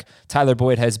quarterback, Tyler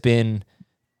Boyd has been,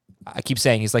 I keep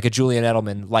saying he's like a Julian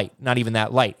Edelman light, not even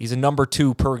that light. He's a number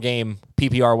 2 per game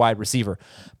PPR wide receiver.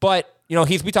 But,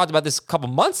 Heath, we talked about this a couple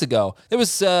months ago. There was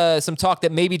some talk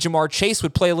that maybe Jamar Chase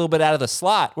would play a little bit out of the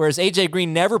slot, whereas A.J.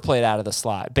 Green never played out of the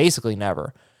slot, basically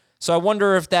never. So I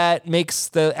wonder if that makes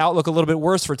the outlook a little bit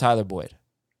worse for Tyler Boyd.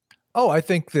 Oh, I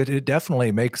think that it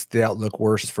definitely makes the outlook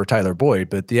worse for Tyler Boyd,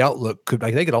 but the outlook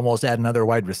they could almost add another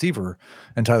wide receiver,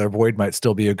 and Tyler Boyd might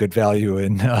still be a good value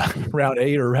in round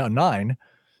 8 or round 9.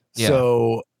 Yeah.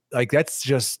 So that's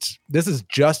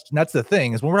the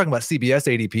thing is when we're talking about CBS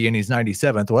ADP and he's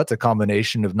 97th, well, that's a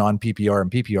combination of non-PPR and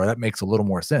PPR. That makes a little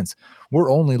more sense.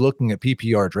 We're only looking at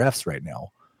PPR drafts right now.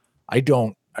 I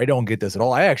don't get this at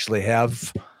all. I actually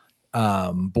have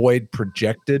Boyd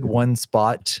projected 1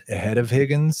 spot ahead of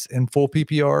Higgins in full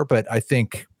PPR, but I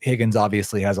think Higgins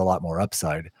obviously has a lot more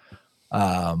upside.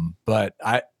 But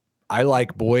I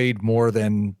like Boyd more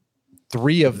than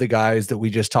 3 of the guys that we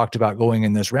just talked about going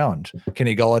in this round: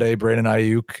 Kenny Golladay, Brandon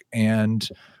Ayuk, and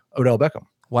Odell Beckham.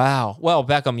 Wow. Well,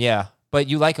 Beckham, yeah. But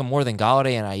you like him more than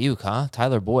Golladay and Ayuk, huh?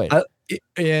 Tyler Boyd.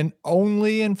 And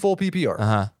only in full PPR.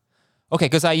 Uh-huh. Okay,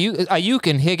 because Ayuk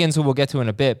and Higgins, who we'll get to in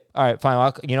a bit. All right, fine.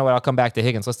 I'll come back to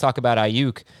Higgins. Let's talk about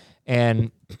Ayuk.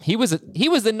 And he was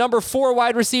the number 4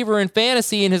 wide receiver in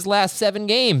fantasy in his last 7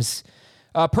 games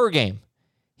per game.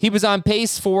 He was on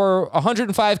pace for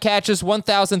 105 catches,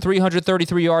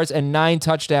 1,333 yards, and 9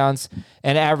 touchdowns,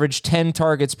 and averaged 10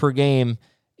 targets per game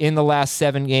in the last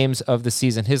 7 games of the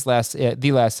season.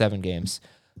 The last 7 games.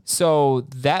 So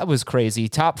that was crazy.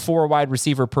 Top 4 wide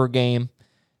receiver per game.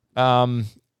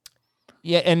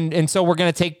 Yeah, and so we're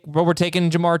taking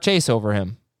Jamar Chase over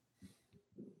him.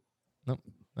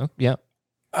 Nope. Yeah.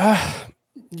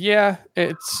 Yeah,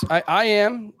 I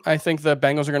am. I think the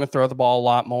Bengals are going to throw the ball a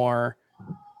lot more.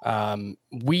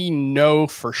 We know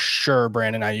for sure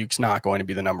Brandon Ayuk's not going to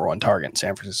be the number 1 target in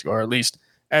San Francisco, or at least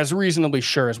as reasonably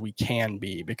sure as we can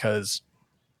be, because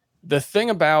the thing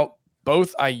about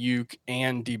both Ayuk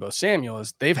and Deebo Samuel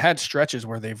is they've had stretches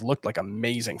where they've looked like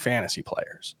amazing fantasy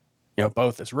players,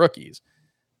 both as rookies.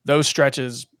 Those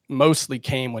stretches mostly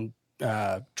came when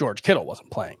George Kittle wasn't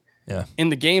playing. Yeah. In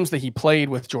the games that he played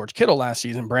with George Kittle last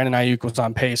season, Brandon Ayuk was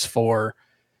on pace for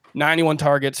 91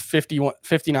 targets,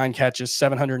 59 catches,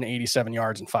 787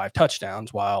 yards, and 5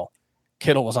 touchdowns, while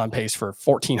Kittle was on pace for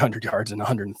 1,400 yards and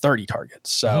 130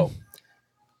 targets. So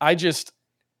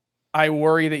I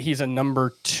worry that he's a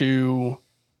number 2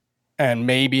 and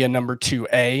maybe a number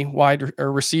 2A wide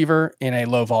receiver in a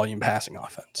low volume passing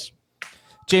offense.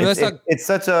 Jamie, it's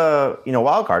such a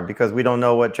wild card because we don't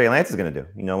know what Trey Lance is going to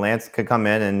do. Lance could come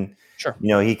in and sure,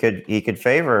 he could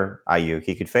favor Ayuk,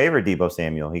 he could favor Deebo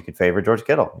Samuel, he could favor George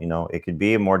Kittle. It could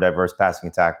be a more diverse passing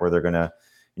attack where they're going to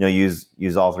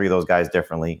use all 3 of those guys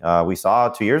differently. We saw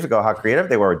 2 years ago how creative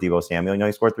they were with Deebo Samuel.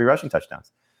 He scored 3 rushing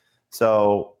touchdowns.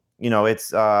 So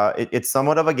it's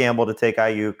somewhat of a gamble to take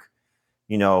Ayuk.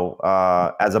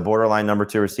 As a borderline number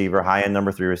 2 receiver, high end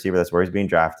number 3 receiver. That's where he's being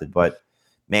drafted, but.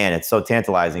 Man, it's so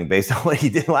tantalizing based on what he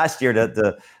did last year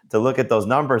to look at those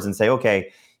numbers and say,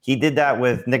 okay, he did that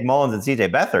with Nick Mullins and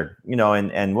CJ Beathard,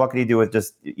 and what could he do with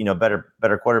just,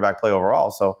 better quarterback play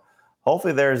overall? So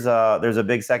hopefully there's a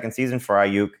big second season for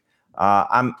Ayuk.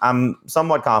 I'm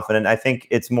somewhat confident. I think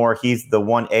it's more he's the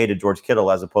 1A to George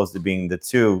Kittle as opposed to being the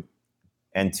 2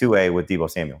 and 2A with Deebo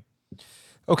Samuel.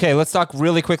 Okay, let's talk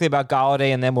really quickly about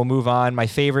Golladay, and then we'll move on. My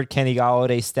favorite Kenny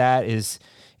Golladay stat is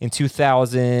in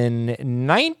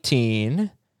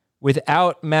 2019,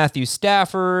 without Matthew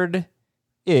Stafford.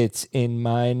 It's in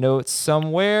my notes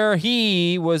somewhere.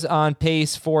 He was on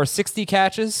pace for 60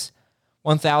 catches,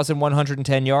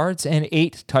 1,110 yards, and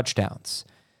 8 touchdowns.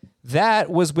 That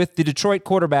was with the Detroit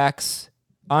quarterbacks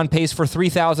on pace for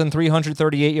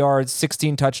 3,338 yards,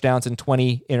 16 touchdowns, and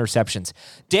 20 interceptions.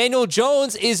 Daniel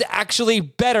Jones is actually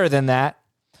better than that.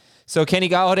 So Kenny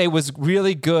Golladay was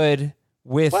really good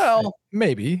with... Well,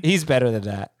 maybe. He's better than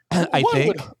that, I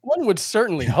think. One would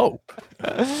certainly hope.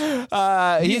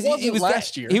 He was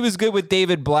last year. He was good with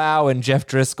David Blau and Jeff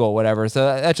Driscoll, whatever. So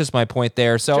that's just my point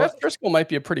there. So Jeff Driscoll might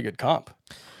be a pretty good comp.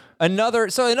 Another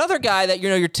guy that,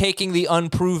 you're taking the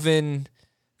unproven...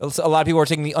 A lot of people are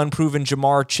taking the unproven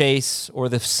Jamar Chase or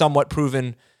the somewhat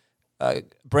proven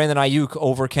Brandon Ayuk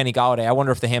over Kenny Golladay. I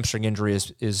wonder if the hamstring injury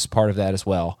is part of that as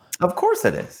well. Of course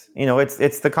it is.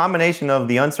 It's the combination of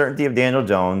the uncertainty of Daniel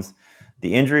Jones,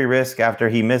 the injury risk after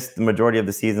he missed the majority of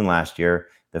the season last year,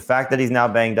 the fact that he's now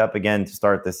banged up again to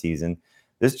start this season.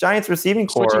 This Giants receiving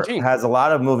core has a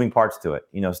lot of moving parts to it.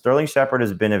 Sterling Shepard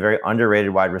has been a very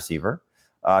underrated wide receiver.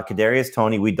 Kadarius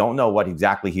Toney, we don't know what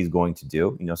exactly he's going to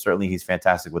do. Certainly he's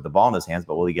fantastic with the ball in his hands,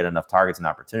 but will he get enough targets and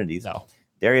opportunities? No.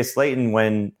 Darius Slayton,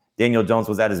 when Daniel Jones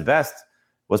was at his best,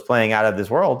 was playing out of this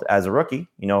world as a rookie,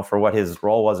 for what his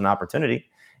role was an opportunity.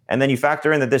 And then you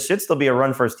factor in that this should still be a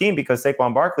run-first team because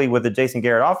Saquon Barkley with the Jason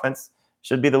Garrett offense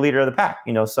should be the leader of the pack.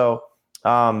 So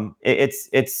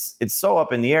it's so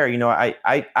up in the air.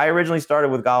 I originally started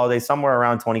with Golladay somewhere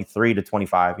around 23 to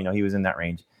 25. He was in that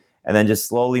range. And then just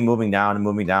slowly moving down and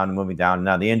moving down and moving down. And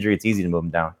now the injury, it's easy to move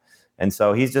him down. And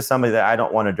so he's just somebody that I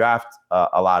don't want to draft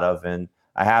a lot of. And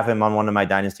I have him on one of my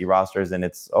dynasty rosters, and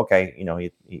it's okay.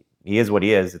 He is what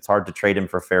he is. It's hard to trade him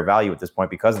for fair value at this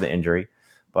point because of the injury.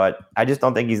 But I just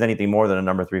don't think he's anything more than a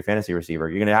number 3 fantasy receiver.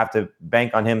 You're going to have to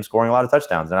bank on him scoring a lot of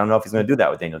touchdowns. And I don't know if he's going to do that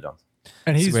with Daniel Jones.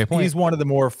 And he's one of the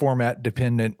more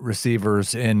format-dependent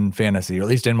receivers in fantasy, or at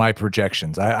least in my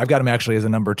projections. I've got him actually as a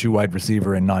number 2 wide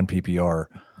receiver in non-PPR.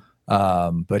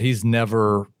 But he's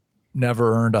never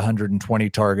earned 120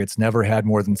 targets, never had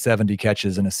more than 70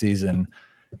 catches in a season.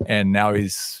 And now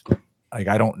he's like,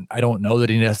 I don't know that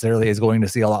he necessarily is going to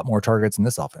see a lot more targets in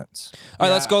this offense. All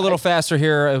right, let's go a little faster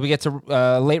here. We get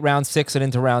to late round 6 and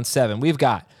into round 7. We've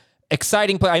got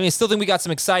exciting play. I still think we got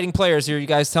some exciting players here. You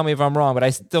guys tell me if I'm wrong, but I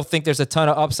still think there's a ton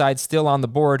of upside still on the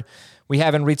board. We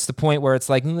haven't reached the point where it's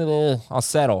like, I'll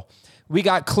settle. We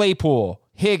got Claypool,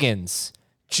 Higgins,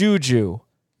 Juju,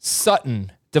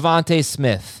 Sutton, Devontae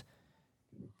Smith.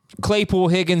 Claypool,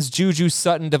 Higgins, Juju,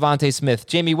 Sutton, Devontae Smith.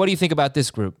 Jamie, what do you think about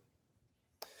this group?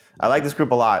 I like this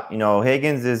group a lot.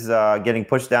 Higgins is getting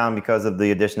pushed down because of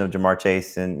the addition of Jamar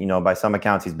Chase. And, by some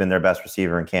accounts, he's been their best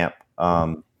receiver in camp.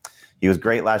 He was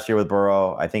great last year with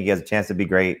Burrow. I think he has a chance to be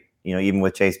great, even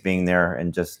with Chase being there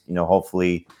and just,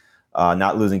 hopefully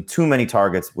not losing too many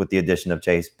targets with the addition of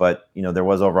Chase. But, there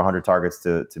was over 100 targets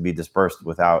to be dispersed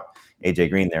without A.J.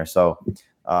 Green there. So,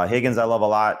 Higgins, I love a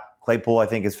lot. Claypool, I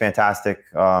think, is fantastic.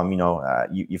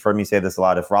 You've heard me say this a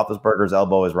lot. If Roethlisberger's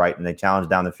elbow is right and they challenge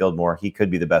down the field more, he could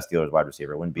be the best Steelers wide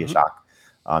receiver. It wouldn't be a shock.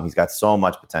 He's got so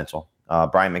much potential.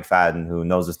 Brian McFadden, who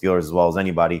knows the Steelers as well as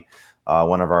anybody,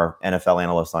 one of our NFL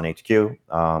analysts on HQ.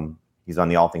 He's on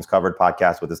the All Things Covered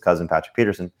podcast with his cousin, Patrick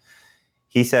Peterson.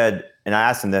 He said, and I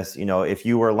asked him this, if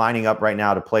you were lining up right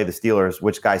now to play the Steelers,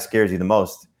 which guy scares you the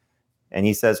most? And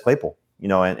he says Claypool.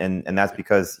 And that's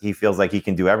because he feels like he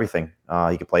can do everything.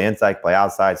 He can play inside, play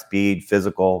outside, speed,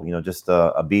 physical, just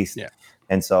a beast. Yeah.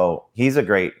 And so he's a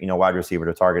great, wide receiver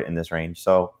to target in this range.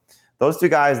 So those 2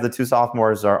 guys, the 2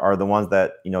 sophomores are the ones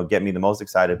that, get me the most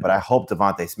excited. But I hope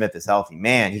Devontae Smith is healthy.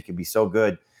 Man, he could be so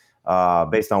good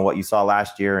based on what you saw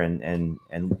last year and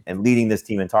leading this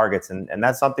team in targets. And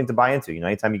that's something to buy into.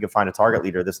 Anytime you can find a target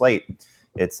leader this late,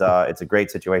 it's a great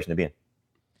situation to be in.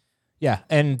 Yeah.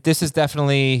 And this is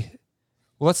definitely...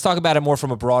 Well, let's talk about it more from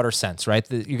a broader sense, right?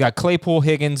 You got Claypool,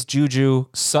 Higgins, Juju,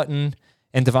 Sutton,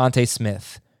 and Devontae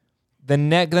Smith. Then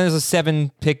there's a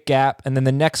 7-pick gap, and then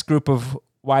the next group of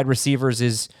wide receivers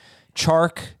is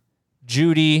Chark,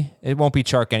 Judy. It won't be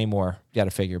Chark anymore, you got to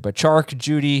figure. But Chark,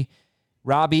 Judy,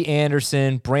 Robbie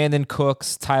Anderson, Brandon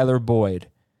Cooks, Tyler Boyd.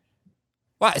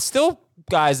 Well, still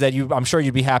guys that I'm sure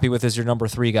you'd be happy with as your number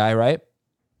 3 guy, right?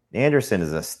 Anderson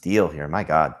is a steal here. My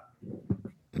God.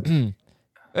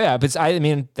 Yeah, but I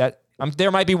mean that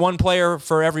there might be one player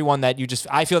for everyone that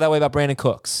I feel that way about Brandon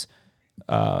Cooks.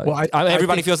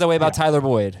 Everybody feels that way about Tyler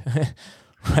Boyd,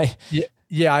 right?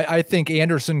 Yeah. I think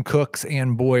Anderson, Cooks,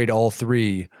 and Boyd, all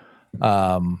three.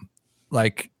 I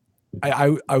think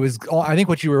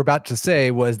what you were about to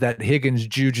say was that Higgins,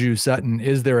 Juju, Sutton.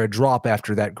 Is there a drop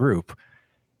after that group?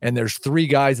 And there's three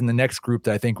guys in the next group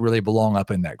that I think really belong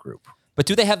up in that group. But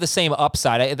do they have the same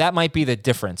upside? That might be the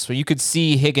difference. So you could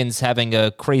see Higgins having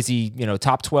a crazy,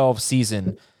 top 12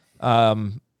 season.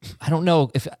 I don't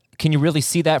know can you really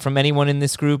see that from anyone in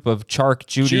this group of Chark,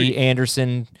 Judy,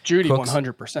 Anderson, Judy, Cooks?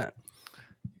 100%.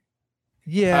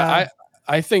 Yeah,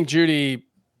 I think Judy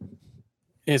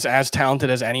is as talented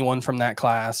as anyone from that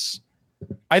class.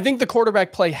 I think the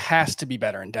quarterback play has to be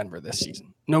better in Denver this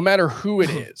season, no matter who it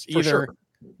is. Either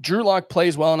Drew Lock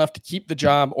plays well enough to keep the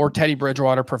job, or Teddy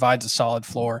Bridgewater provides a solid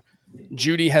floor.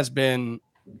 Judy has been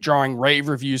drawing rave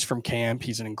reviews from camp.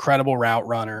 He's an incredible route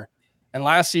runner. And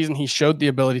last season, he showed the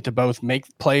ability to both make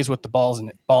plays with the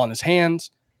ball in his hands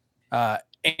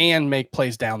and make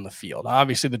plays down the field.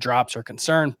 Obviously, the drops are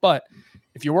concerned, but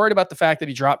if you're worried about the fact that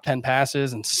he dropped 10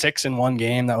 passes and 6 in one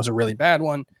game, that was a really bad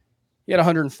one. He had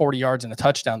 140 yards and a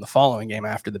touchdown the following game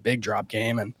after the big drop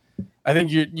game. And I think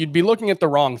you'd be looking at the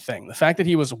wrong thing. The fact that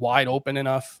he was open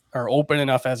enough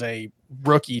as a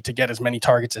rookie to get as many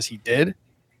targets as he did,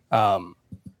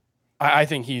 I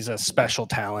think he's a special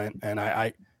talent. And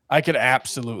I could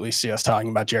absolutely see us talking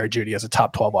about Jerry Jeudy as a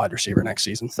top 12 wide receiver next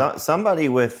season. Somebody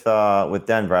with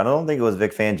Denver, I don't think it was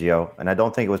Vic Fangio, and I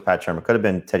don't think it was Pat Shermer. Could have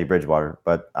been Teddy Bridgewater,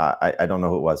 but I don't know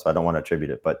who it was, so I don't want to attribute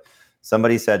it. But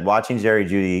somebody said watching Jerry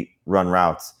Jeudy run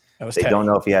routes, they don't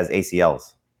know if he has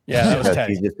ACLs. Yeah, that was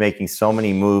Teddy. He's just making so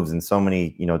many moves and so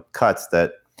many cuts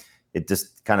that it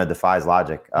just kind of defies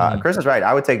logic. Chris is right.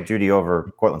 I would take Jeudy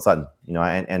over Cortland Sutton.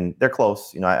 And they're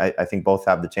close. I think both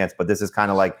have the chance, but this is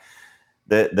kind of like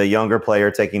the younger player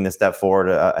taking the step forward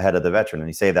ahead of the veteran. And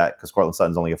you say that because Cortland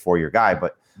Sutton's only a 4-year guy.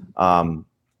 But,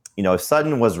 if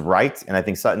Sutton was right, and I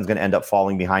think Sutton's going to end up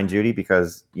falling behind Jeudy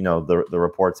because, the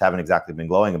reports haven't exactly been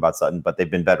glowing about Sutton, but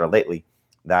they've been better lately,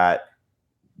 that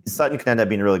Sutton can end up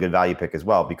being a really good value pick as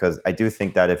well. Because I do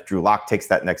think that if Drew Lock takes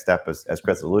that next step, as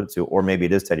Chris alluded to, or maybe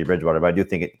it is Teddy Bridgewater, but I do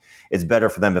think it's better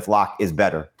for them if Lock is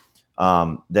better.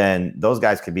 Then those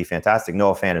guys could be fantastic.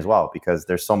 Noah Fant as well, because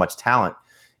there's so much talent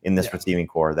in this receiving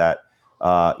core that,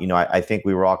 I think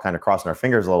we were all kind of crossing our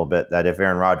fingers a little bit that if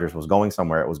Aaron Rodgers was going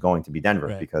somewhere, it was going to be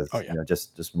Denver because,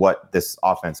 just what this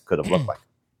offense could have looked like.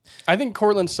 I think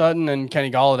Cortland Sutton and Kenny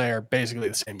Golladay are basically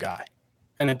the same guy.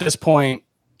 And at this point,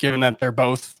 given that they're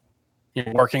both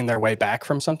working their way back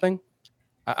from something,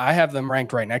 I have them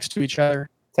ranked right next to each other.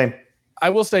 Same. I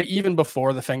will say even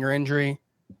before the finger injury,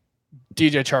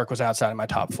 DJ Chark was outside of my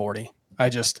top 40.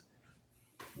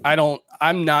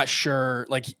 I'm not sure.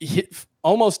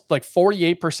 Almost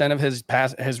 48%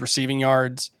 of his receiving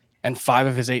yards and 5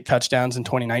 of his 8 touchdowns in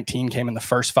 2019 came in the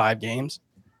first 5 games.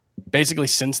 Basically,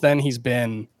 since then, he's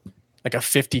been like a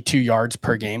 52 yards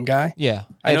per game guy. Yeah.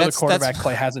 I know the quarterback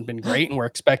play hasn't been great and we're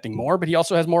expecting more, but he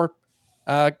also has more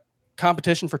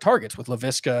competition for targets with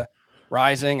Laviska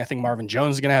rising. I think Marvin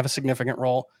Jones is going to have a significant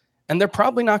role, and they're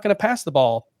probably not going to pass the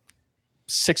ball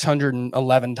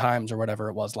 611 times or whatever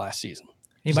it was last season.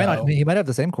 He might have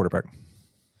the same quarterback.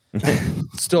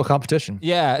 Still competition.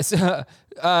 Yeah. So,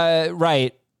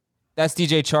 right. That's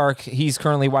DJ Chark. He's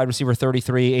currently wide receiver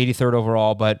 33, 83rd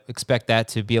overall, but expect that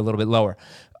to be a little bit lower.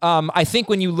 I think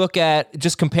when you look at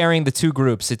just comparing the two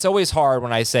groups, it's always hard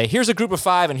when I say, here's a group of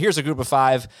 5 and here's a group of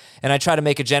 5, and I try to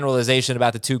make a generalization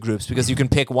about the two groups because you can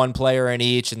pick one player in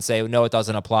each and say, no, it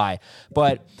doesn't apply.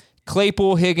 But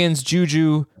Claypool, Higgins,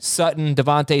 Juju, Sutton,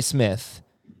 Devontae Smith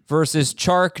versus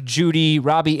Chark, Jeudy,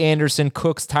 Robbie Anderson,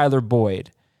 Cooks, Tyler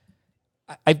Boyd.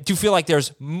 I do feel like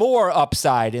there's more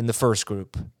upside in the first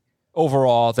group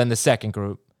overall than the second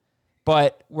group.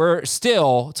 But we're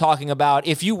still talking about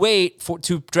if you wait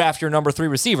to draft your number 3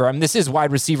 receiver, I mean, this is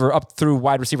wide receiver up through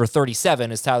wide receiver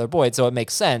 37 is Tyler Boyd, so it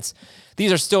makes sense.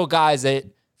 These are still guys that,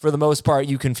 for the most part,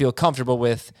 you can feel comfortable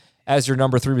with as your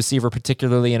number 3 receiver,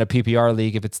 particularly in a PPR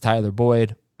league if it's Tyler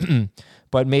Boyd.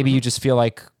 But maybe you just feel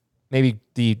like maybe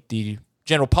the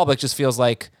general public just feels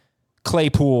like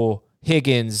Claypool,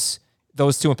 Higgins,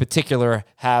 those two in particular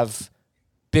have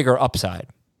bigger upside,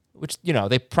 which,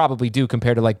 they probably do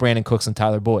compared to like Brandon Cooks and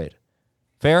Tyler Boyd.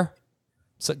 Fair?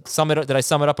 So, did I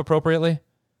sum it up appropriately?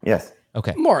 Yes.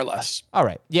 Okay. More or less. All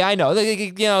right. Yeah, I know.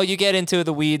 You get into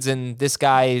the weeds and this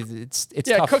guy, it's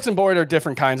tough. Cooks and Boyd are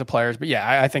different kinds of players, but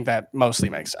yeah, I think that mostly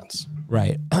makes sense.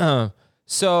 Right.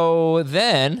 So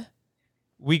then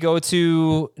We go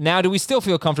to now. Do we still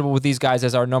feel comfortable with these guys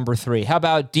as our number 3? How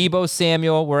about Deebo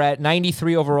Samuel? We're at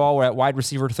 93 overall. We're at wide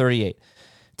receiver 38.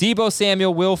 Deebo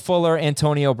Samuel, Will Fuller,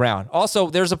 Antonio Brown. Also,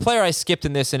 there's a player I skipped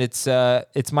in this, and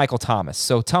it's Michael Thomas.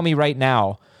 So tell me right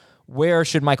now, where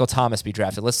should Michael Thomas be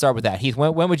drafted? Let's start with that. Heath,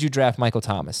 when would you draft Michael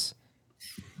Thomas?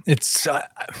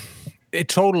 It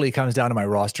totally comes down to my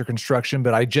roster construction,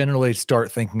 but I generally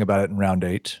start thinking about it in round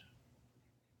 8.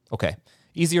 Okay.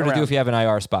 Easier to do if you have an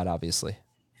IR spot, obviously.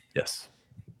 Yes.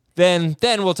 Then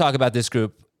we'll talk about this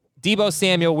group. Deebo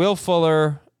Samuel, Will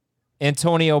Fuller,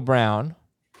 Antonio Brown.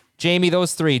 Jamie,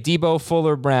 those 3, Deebo,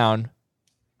 Fuller, Brown.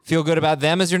 Feel good about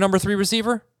them as your number 3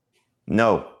 receiver?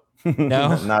 No.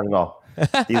 No? Not at all.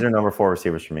 These are number 4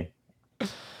 receivers for me.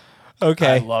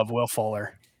 Okay. I love Will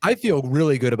Fuller. I feel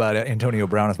really good about it. Antonio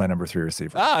Brown as my number 3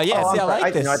 receiver. Oh, yes. I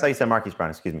like this. I thought you said Marquise Brown.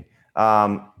 Excuse me.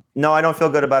 No, I don't feel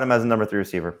good about him as a number 3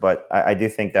 receiver, but I do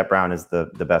think that Brown is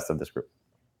the best of this group.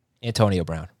 Antonio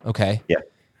Brown. Okay. Yeah.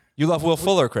 You love Will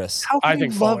Fuller, Chris. I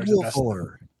think love Fuller's the Will best.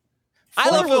 Fuller. I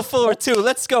love Will Fuller, too.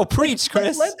 Let's go. Preach,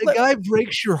 Chris. The guy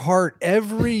breaks your heart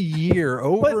every year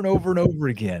over and over and over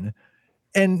again.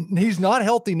 And he's not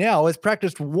healthy now. Has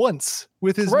practiced once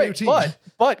with his new team.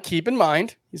 But keep in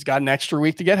mind, he's got an extra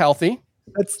week to get healthy.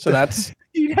 That's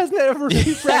he hasn't ever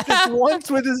practiced once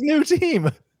with his new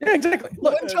team. yeah, exactly.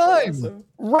 Look, One time.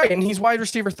 right, and he's wide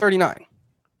receiver 39.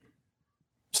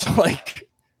 So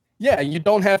yeah, you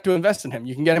don't have to invest in him.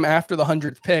 You can get him after the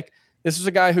 100th pick. This is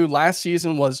a guy who last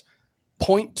season was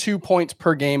 0.2 points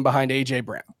per game behind AJ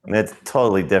Brown. It's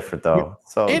totally different, though.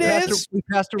 So It is.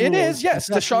 It is. Yes,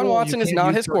 Deshaun Watson is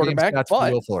not his quarterback,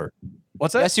 but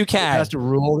what's that? Yes, you can. Passed a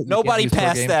rule. Nobody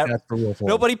passed that.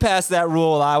 Nobody passed that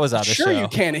rule while I was on the show. Sure, you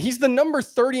can. He's the number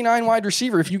 39 wide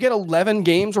receiver. If you get 11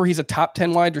 games where he's a top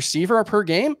 10 wide receiver per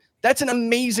game, that's an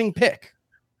amazing pick.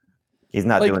 He's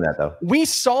not doing that, though. We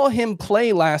saw him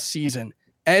play last season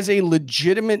as a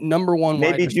legitimate number 1 wide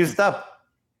Maybe receiver. juiced up.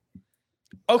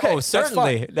 Okay,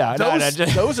 certainly. No,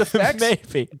 those effects.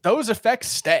 Maybe. Those effects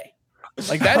stay.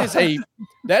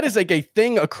 That is a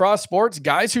thing across sports.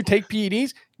 Guys who take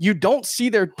PEDs, you don't see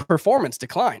their performance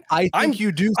decline. I think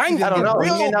you do. I don't know. He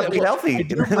may not be healthy.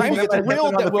 I'm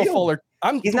thrilled that Will Fuller.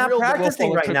 He's not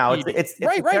practicing right now. It's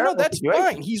right. No, that's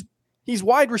fine. He's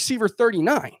wide receiver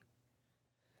 39.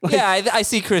 Yeah, I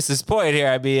see Chris's point here.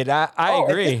 I mean, I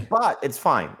agree. At this spot, it's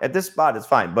fine. At this spot, it's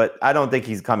fine. But I don't think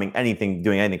he's doing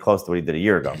anything close to what he did a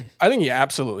year ago. I think he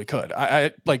absolutely could.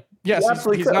 Yes,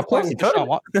 he's not playing.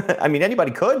 I mean,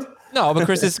 anybody could. No, but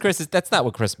Chris is that's not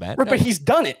what Chris meant. Right, but he's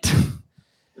done it.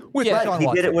 He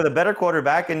did it with a better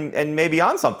quarterback and maybe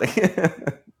on something.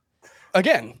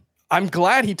 Again, I'm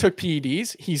glad he took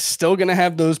PEDs. He's still going to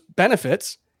have those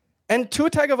benefits. And Tua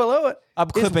Tagovailoa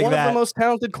is one of the most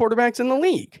talented quarterbacks in the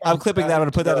league. I'm clipping that. I'm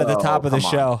going to put that at the top of the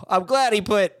show. I'm glad he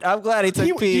took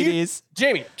PEDs.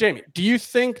 Jamie, do you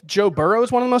think Joe Burrow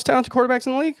is one of the most talented quarterbacks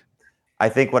in the league? I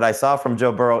think what I saw from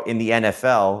Joe Burrow in the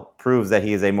NFL proves that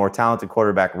he is a more talented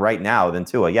quarterback right now than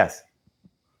Tua. Yes.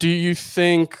 Do you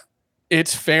think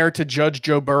it's fair to judge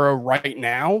Joe Burrow right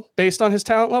now based on his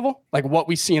talent level? Like what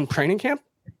we see in training camp?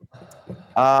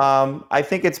 I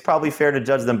think it's probably fair to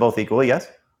judge them both equally. Yes.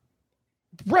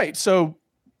 Right. So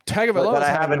Tagovailoa, but I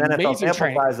have an NFL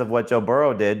sample size of what Joe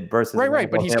Burrow did versus right.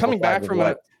 But he's coming back from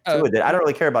Tua did. I don't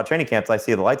really care about training camps. I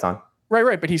see the lights on.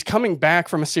 Right. But he's coming back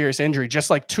from a serious injury, just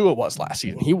like Tua was last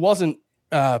season. He wasn't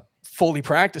fully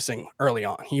practicing early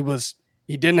on. He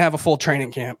didn't have a full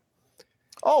training camp.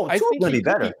 Oh, Tua's going to be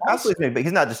better. Absolutely, but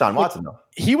he's not Deshaun Watson though.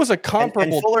 He was a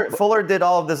comparable. And Fuller did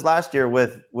all of this last year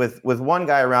with one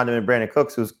guy around him in Brandon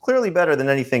Cooks, who's clearly better than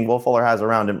anything Will Fuller has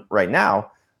around him right now.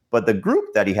 But the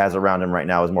group that he has around him right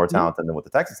now is more talented than what the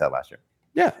Texans had last year.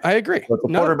 Yeah, I agree. So it's a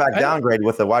quarterback downgrade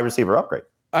with a wide receiver upgrade.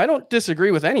 I don't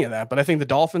disagree with any of that, but I think the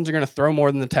Dolphins are going to throw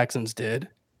more than the Texans did.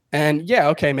 And yeah,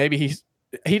 okay, maybe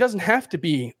he doesn't have to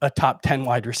be a top 10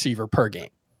 wide receiver per game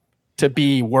to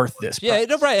be worth this price. Yeah,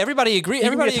 no, right. Everybody agrees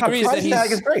that price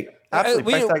tag is great.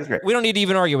 Absolutely, price tag is great. We don't need to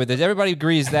even argue with this. Everybody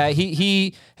agrees that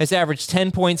he has averaged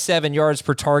 10.7 yards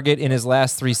per target in his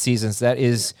last 3 seasons. That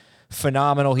is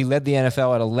phenomenal. He led the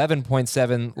NFL at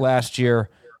 11.7 last year.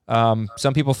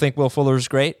 Some people think Will Fuller is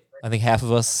great. I think half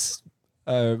of us.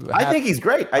 I think he's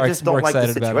great. I just don't like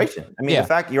the situation. I mean, the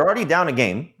fact you're already down a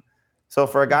game. So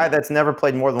for a guy that's never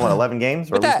played more than 11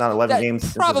 games, or at least not 11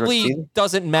 games, probably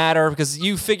doesn't matter because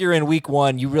you figure in week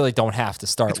 1 you really don't have to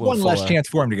start. It's one less chance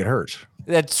for him to get hurt.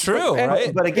 That's true,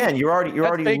 right? But again, you're already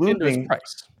losing.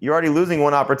 You're already losing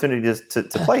one opportunity to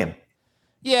play him.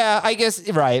 Yeah, I guess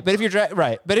right. But if you're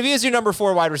right, but if he is your number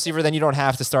 4 wide receiver, then you don't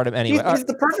have to start him anyway. He's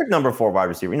the perfect number 4 wide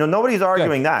receiver. Nobody's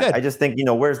arguing that. Good. I just think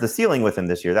where's the ceiling with him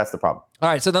this year? That's the problem. All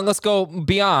right, so then let's go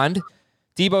beyond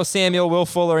Deebo Samuel, Will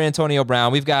Fuller, Antonio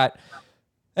Brown. We've got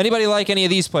anybody like any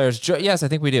of these players? Yes, I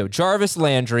think we do. Jarvis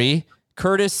Landry,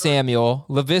 Curtis Samuel,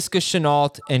 Laviska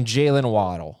Shenault, and Jalen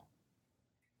Waddle.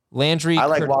 Landry. I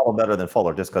like Waddle better than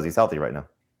Fuller just because he's healthy right now.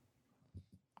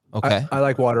 Okay. I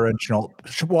like Waddle and Shenault.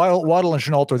 Waddle and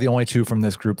Shenault are the only 2 from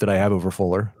this group that I have over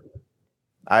Fuller.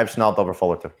 I have Shenault over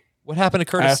Fuller too. What happened to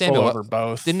Curtis Samuel? Over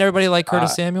both. Didn't everybody like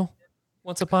Curtis Samuel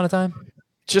once upon a time?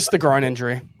 Just the groin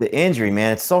injury. The injury,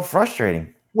 man, it's so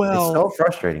frustrating. Well, it's so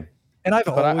frustrating. And I've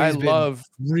But always I been love-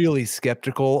 really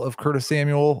skeptical of Curtis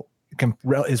Samuel,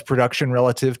 his production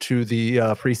relative to the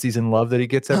preseason love that he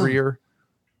gets every year.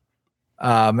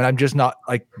 And I'm just not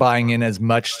like buying in as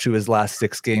much to his last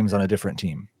 6 games on a different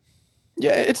team.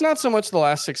 Yeah, it's not so much the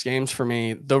last 6 games for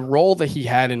me. The role that he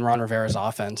had in Ron Rivera's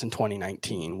offense in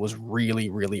 2019 was really,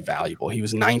 really valuable. He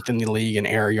was 9th in the league in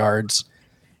air yards.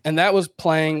 And that was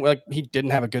playing, like, he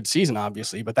didn't have a good season,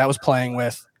 obviously, but that was playing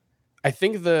with, I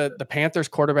think the Panthers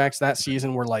quarterbacks that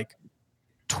season were like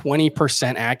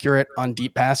 20% accurate on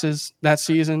deep passes that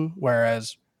season,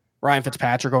 whereas Ryan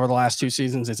Fitzpatrick over the last 2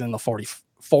 seasons is in the 40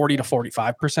 to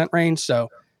 45% range. So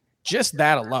just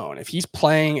that alone, if he's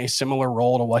playing a similar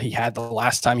role to what he had the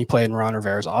last time he played in Ron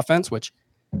Rivera's offense, which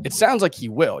it sounds like he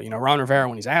will. Ron Rivera,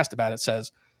 when he's asked about it,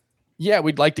 says, yeah,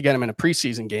 we'd like to get him in a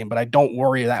preseason game, but I don't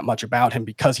worry that much about him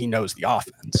because he knows the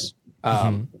offense.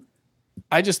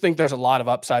 I just think there's a lot of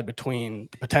upside between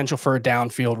the potential for a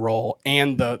downfield role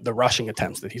and the rushing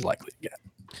attempts that he's likely to get.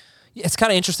 Yeah, it's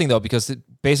kind of interesting, though, because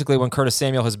basically when Curtis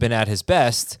Samuel has been at his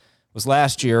best was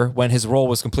last year when his role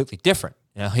was completely different.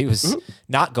 He was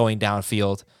not going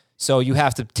downfield. So you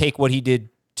have to take what he did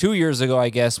 2 years ago, I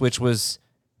guess, which was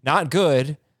not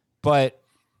good, but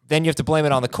then you have to blame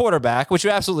it on the quarterback, which you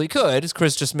absolutely could, as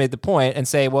Chris just made the point, and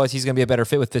say, well, he's going to be a better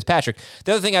fit with Fitzpatrick.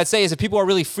 The other thing I'd say is if people are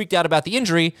really freaked out about the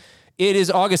injury, it is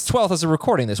August 12th as we're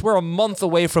recording this. We're a month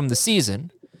away from the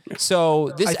season.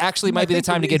 So this actually might be the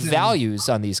time to get values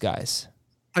on these guys.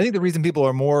 I think the reason people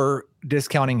are more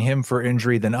discounting him for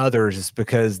injury than others is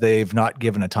because they've not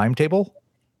given a timetable.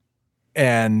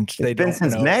 And they don't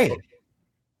since know. May.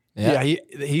 Yeah,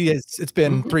 he has. It's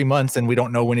been 3 months, and we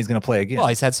don't know when he's going to play again. Well,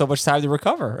 he's had so much time to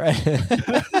recover, right?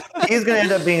 He's going to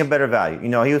end up being a better value.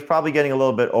 He was probably getting a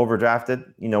little bit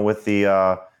overdrafted. With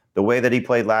the way that he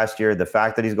played last year, the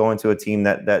fact that he's going to a team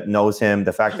that knows him,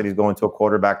 the fact that he's going to a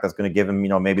quarterback that's going to give him,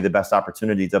 maybe the best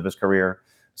opportunities of his career.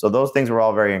 So those things were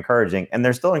all very encouraging, and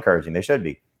they're still encouraging. They should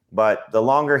be. But the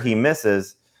longer he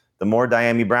misses, the more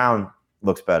Diami Brown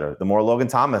looks better. The more Logan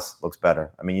Thomas looks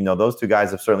better. I mean, those 2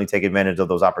 guys have certainly taken advantage of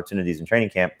those opportunities in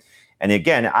training camp. And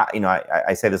again,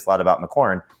 I say this a lot about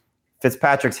McLaurin.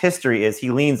 Fitzpatrick's history is he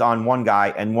leans on one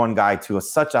guy and one guy to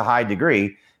such a high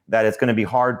degree that it's going to be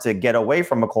hard to get away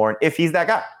from McLaurin if he's that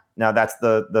guy. Now, that's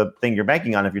the thing you're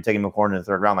banking on if you're taking McLaurin in the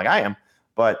 3rd round like I am.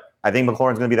 But I think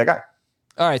McLaurin's going to be that guy.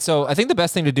 All right, so I think the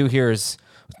best thing to do here is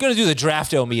we're going to do the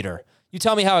draft-o-meter. You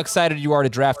tell me how excited you are to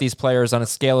draft these players on a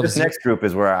scale of This next group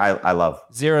is where I love.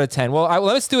 0 to 10. Well,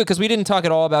 let's do it because we didn't talk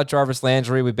at all about Jarvis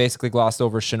Landry. We basically glossed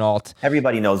over Shenault.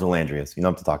 Everybody knows who Landry is. You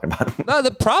know what I'm talking about. No,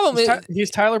 the problem is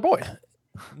He's Tyler Boyd.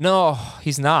 no,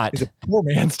 he's not. He's a poor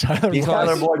man's Tyler. He's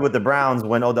Tyler Boyd with the Browns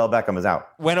when Odell Beckham is out.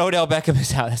 When Odell Beckham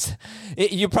is out,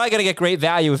 you're probably going to get great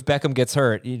value if Beckham gets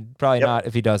hurt. Probably not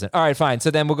if he doesn't. All right, fine.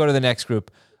 So then we'll go to the next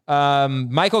group.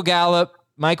 Michael Gallup,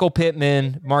 Michael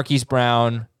Pittman, Marquise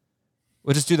Brown.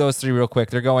 We'll just do those 3 real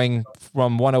quick. They're going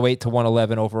from 108 to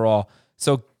 111 overall.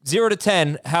 So 0 to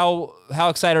 10, how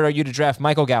excited are you to draft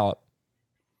Michael Gallup?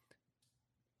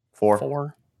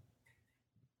 4.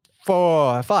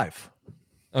 5.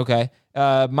 Okay.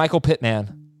 Michael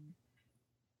Pittman.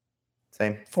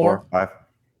 Same. 4. 5.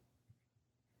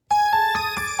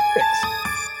 6.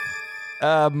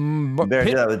 You better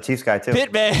do that with the Chiefs guy too.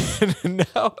 Pittman.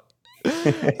 No.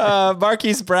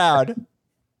 Marquise Brown.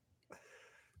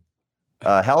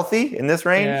 Healthy in this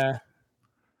range. Yeah.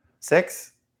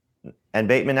 6. And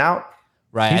Bateman out.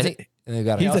 Right. He's- I think they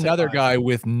got He's another guy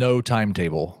with no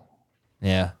timetable.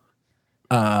 Yeah.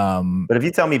 But if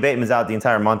you tell me Bateman's out the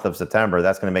entire month of September,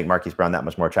 that's going to make Marquise Brown that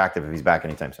much more attractive if he's back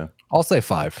anytime soon. I'll say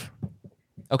 5.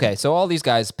 Okay, so all these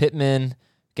guys, Pittman,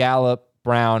 Gallup,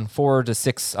 Brown, 4 to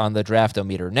 6 on the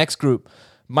draft-o-meter. Next group,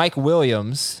 Mike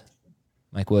Williams.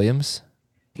 9.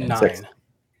 6.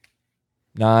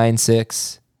 9,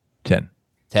 6, 10.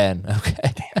 10.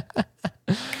 Okay.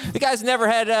 The guy's never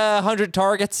had 100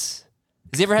 targets.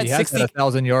 Has he ever had He has 60? had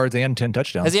 1,000 yards and 10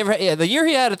 touchdowns. Has he ever? Yeah, the year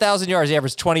he had 1,000 yards, he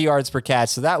averaged 20 yards per catch.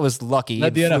 So that was lucky.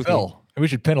 Led the and fluky. NFL. We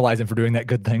should penalize him for doing that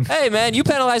good thing. Hey, man, you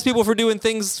penalize people for doing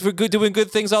good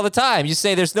things all the time. You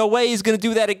say there's no way he's going to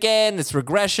do that again. It's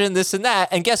regression, this and that.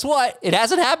 And guess what? It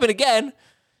hasn't happened again.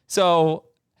 So,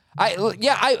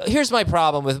 here's my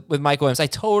problem with Mike Williams. I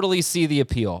totally see the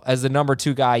appeal as the number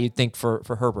 2 guy you'd think for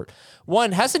Herbert.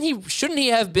 One, shouldn't he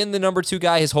have been the number 2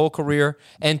 guy his whole career?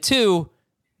 And 2,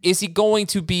 is he going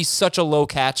to be such a low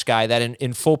catch guy that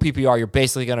in full PPR, you're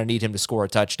basically going to need him to score a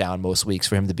touchdown most weeks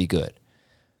for him to be good?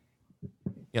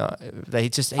 I'll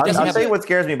tell you what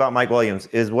scares me about Mike Williams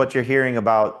is what you're hearing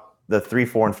about the 3,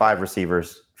 4, and 5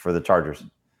 receivers for the Chargers.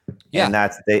 Yeah. And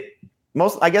that's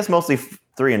mostly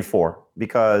 3 and 4,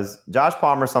 because Josh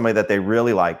Palmer is somebody that they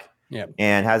really like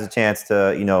and has a chance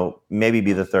to, maybe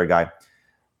be the 3rd guy.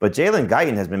 But Jalen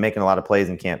Guyton has been making a lot of plays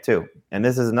in camp too. And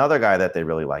this is another guy that they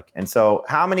really like. And so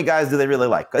how many guys do they really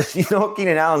like? Because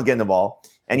Keenan Allen's getting the ball,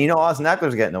 and Austin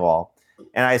Eckler's getting the ball.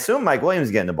 And I assume Mike Williams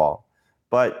is getting the ball.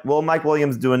 But will Mike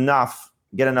Williams get enough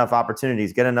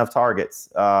opportunities, get enough targets,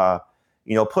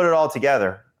 put it all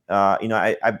together?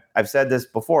 I've said this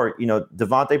before,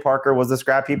 Devontae Parker was a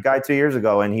scrap heap guy 2 years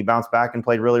ago, and he bounced back and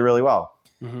played really, really well.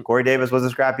 Mm-hmm. Corey Davis was a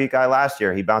scrap heap guy last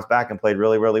year. He bounced back and played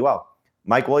really, really well.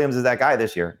 Mike Williams is that guy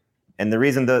this year. And the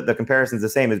reason the comparison is the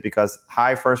same is because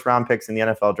high first-round picks in the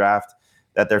NFL draft,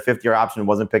 that their 5th-year option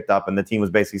wasn't picked up, and the team was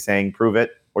basically saying, prove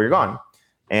it or you're gone.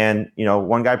 And,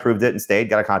 one guy proved it and stayed,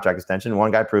 got a contract extension.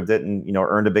 One guy proved it and,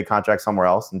 earned a big contract somewhere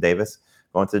else in Davis,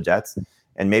 going to the Jets.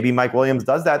 And maybe Mike Williams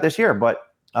does that this year. But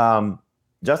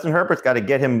Justin Herbert's got to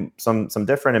get him some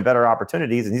different and better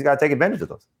opportunities, and he's got to take advantage of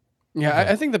those. Yeah,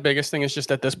 I think the biggest thing is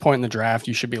just at this point in the draft,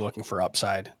 you should be looking for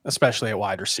upside, especially at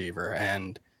wide receiver.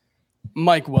 And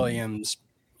Mike Williams,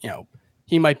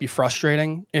 he might be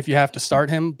frustrating if you have to start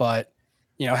him, but,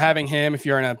 having him, if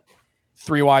you're in a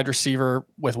 3 wide receiver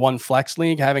with 1 flex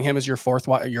league, having him as your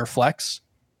 4th, your flex,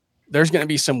 there's going to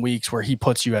be some weeks where he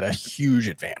puts you at a huge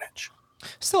advantage.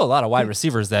 Still a lot of wide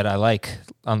receivers that I like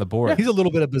on the board. Yeah, he's a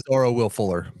little bit of Bizarro Will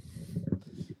Fuller.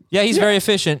 Yeah, he's very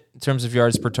efficient in terms of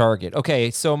yards per target. Okay,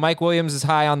 so Mike Williams is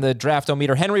high on the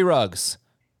draft-o-meter. Henry Ruggs.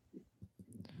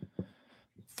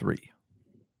 3.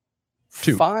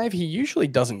 2. 5, he usually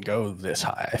doesn't go this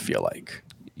high, I feel like.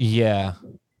 Yeah.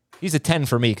 He's a 10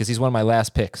 for me because he's one of my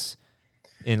last picks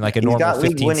in like a normal 15,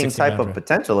 16 He's got league-winning type rounder. of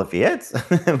potential if he hits,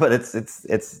 but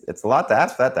it's a lot to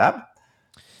ask for that to happen.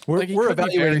 We're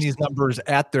evaluating these numbers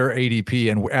at their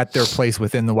ADP and at their place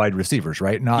within the wide receivers,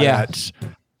 right? Not at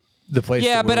the place.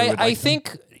 Yeah, but I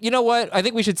think, you know what? I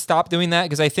think we should stop doing that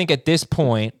because I think at this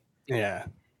point,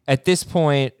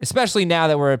 especially now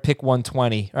that we're at pick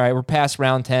 120, all right, we're past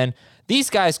round 10, these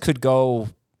guys could go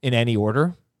in any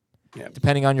order,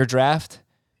 depending on your draft.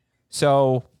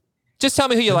 So just tell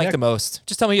me who you like the most.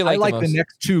 Just tell me who you like the most. I like the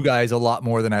next 2 guys a lot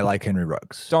more than I like Henry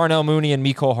Ruggs. Darnell Mooney and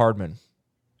Mecole Hardman.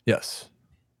 Yes.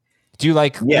 Do you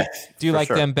like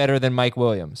sure. them better than Mike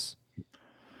Williams?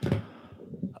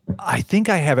 I think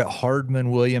I have it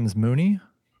Hardman, Williams, Mooney,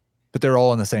 but they're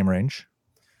all in the same range.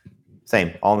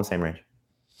 Same, all in the same range.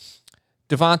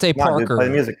 Devontae Parker. Dude, play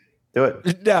the music. Do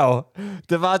it. No.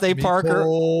 Devontae Parker.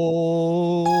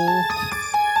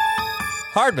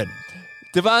 Hardman.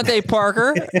 Devontae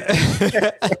Parker.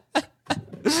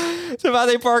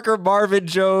 Devontae Parker, Marvin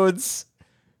Jones,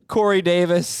 Corey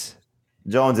Davis.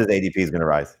 Jones's ADP is going to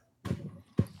rise.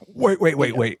 Wait.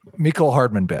 Mecole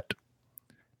Hardman bet.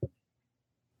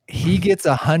 He gets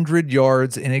 100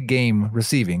 yards in a game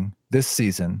receiving this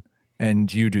season,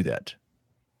 and you do that.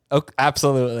 Oh,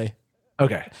 absolutely.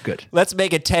 Okay, good. Let's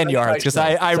make it 10 yards because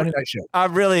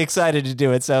I'm really excited to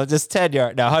do it. So just 10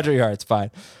 yards. No, 100 yards,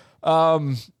 fine.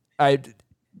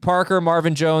 Parker,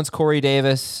 Marvin Jones, Corey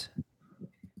Davis,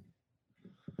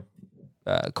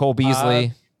 Cole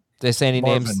Beasley. Did I say any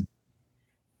names?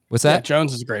 What's that? Yeah,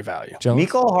 Jones is a great value.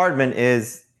 Mecole Hardman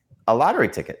is a lottery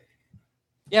ticket.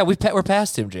 Yeah, we're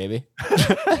past him, JB.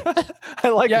 I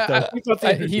like it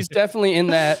though. He's definitely in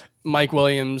that Mike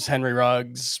Williams, Henry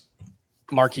Ruggs,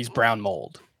 Marquise Brown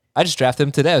mold. I just drafted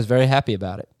him today. I was very happy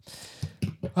about it.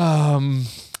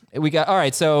 We got all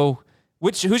right. So,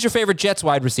 who's your favorite Jets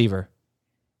wide receiver?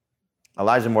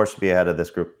 Elijah Moore should be ahead of this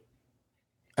group.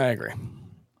 I agree.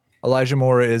 Elijah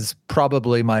Moore is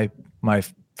probably my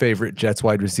favorite Jets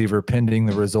wide receiver, pending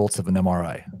the results of an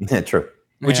MRI. Yeah, true.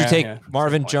 Would you take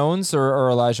Marvin Jones or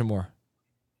Elijah Moore?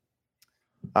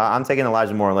 I'm taking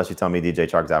Elijah Moore unless you tell me DJ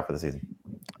Chark's out for the season.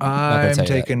 I'm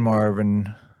taking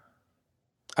Marvin.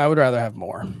 I would rather have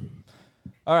Moore.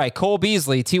 All right, Cole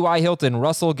Beasley, T.Y. Hilton,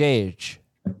 Russell Gage.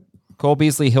 Cole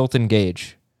Beasley, Hilton,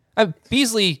 Gage.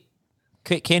 Beasley,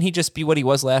 can he just be what he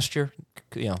was last year?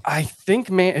 I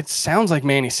think it sounds like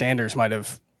Manny Sanders might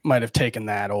have taken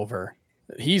that over.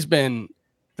 He's been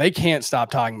they can't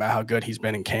stop talking about how good he's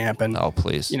been in camp. And oh,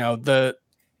 please, the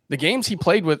games he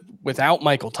played without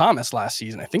Michael Thomas last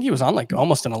season, I think he was on like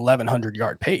almost an 1,100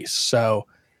 yard pace. So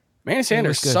Manny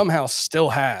Sanders somehow still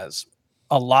has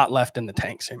a lot left in the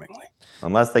tank, seemingly.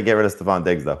 Unless they get rid of Stephon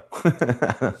Diggs, though.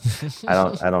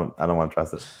 I don't want to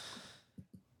trust it.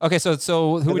 Okay, so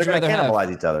who would you rather have?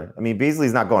 Cannibalize each other. I mean,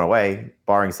 Beasley's not going away,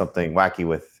 barring something wacky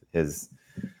with his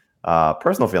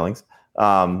personal feelings.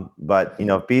 But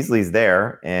if Beasley's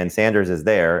there and Sanders is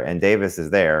there and Davis is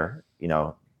there,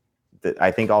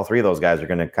 I think all three of those guys are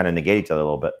going to kind of negate each other a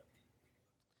little bit.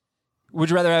 Would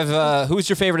you rather have who's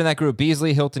your favorite in that group?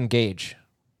 Beasley, Hilton, Gage.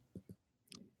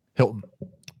 Hilton.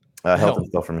 Hilton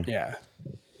still for me. Yeah.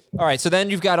 All right, so then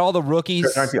you've got all the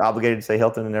rookies. Aren't you obligated to say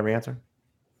Hilton in every answer?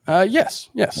 Yes.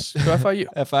 Go FIU.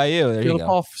 FIU. There you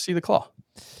go. See the claw.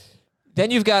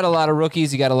 Then you've got a lot of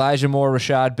rookies. You got Elijah Moore,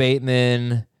 Rashad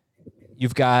Bateman.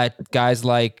 You've got guys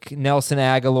like Nelson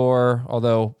Aguilar.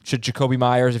 Although, should Jacoby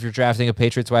Myers, if you're drafting a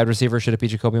Patriots wide receiver, should it be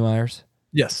Jacoby Myers?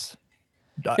 Yes.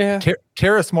 Yeah.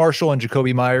 Terrace Marshall and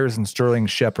Jacoby Myers and Sterling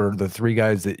Shepard, the three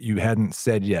guys that you hadn't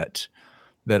said yet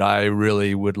that I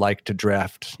really would like to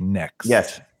draft next.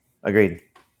 Yes. Agreed.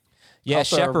 Yeah,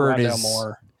 also Shepard Rondale is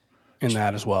Moore in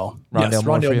that as well.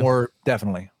 Rondale Moore,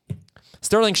 definitely.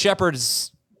 Sterling Shepard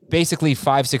is basically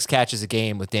 5-6 catches a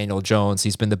game with Daniel Jones.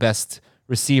 He's been the best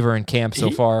receiver in camp so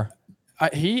far.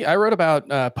 I wrote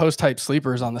about post-type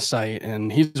sleepers on the site,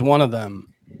 and he's one of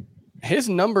them. His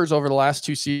numbers over the last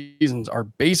 2 seasons are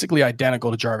basically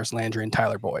identical to Jarvis Landry and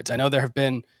Tyler Boyd's. I know there have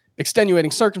been extenuating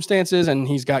circumstances, and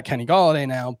he's got Kenny Golladay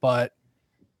now, but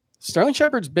Sterling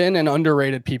Shepard's been an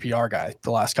underrated PPR guy the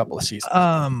last couple of seasons.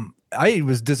 I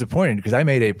was disappointed because I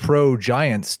made a pro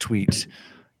Giants tweet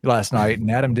last night and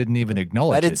Adam didn't even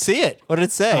acknowledge it. I didn't see it. What did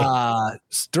it say?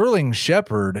 Sterling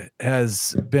Shepard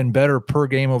has been better per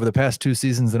game over the past 2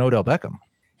 seasons than Odell Beckham.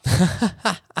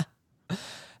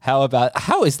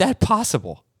 How is that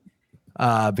possible?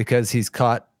 Because he's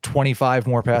caught 25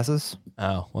 more passes.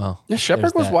 Oh, well. Yeah,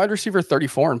 Shepard was wide receiver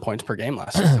 34 in points per game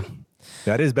last season.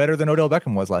 That is better than Odell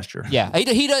Beckham was last year. Yeah,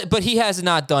 he does, but he has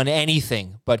not done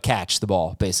anything but catch the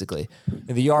ball, basically.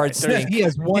 The yards stink. He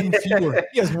has one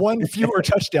fewer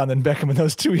touchdown than Beckham in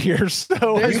those 2 years.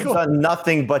 So You've done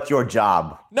nothing but your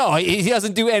job. No, he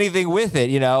doesn't do anything with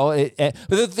it,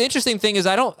 But the interesting thing is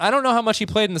I don't know how much he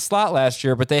played in the slot last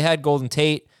year, but they had Golden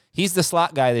Tate. He's the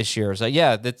slot guy this year. So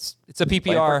yeah, it's a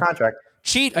PPR contract.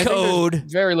 Cheat code.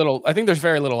 I think there's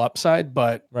very little upside,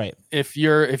 but right. If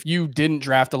you didn't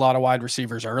draft a lot of wide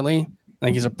receivers early, I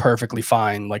think he's a perfectly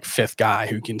fine like 5th guy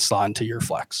who can slot into your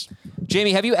flex.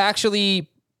 Jamie, have you actually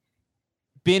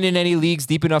been in any leagues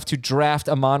deep enough to draft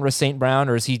Amon-Ra St. Brown,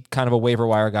 or is he kind of a waiver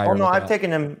wire guy? Oh no, I've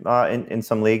taken him in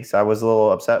some leagues. I was a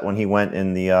little upset when he went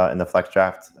in the flex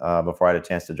draft before I had a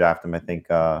chance to draft him. I think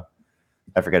I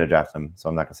forget to draft him, so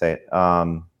I'm not gonna say it.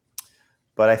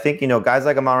 But I think, guys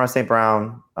like Amon-Ra St.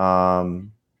 Brown,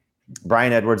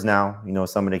 Bryan Edwards now,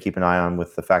 somebody to keep an eye on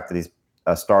with the fact that he's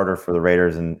a starter for the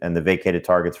Raiders and the vacated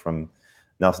targets from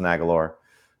Nelson Aguilar.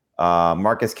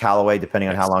 Marcus Callaway, depending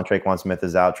on how long Traquan Smith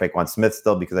is out. Traquan Smith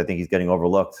still, because I think he's getting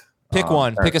overlooked. Pick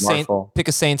one. Pick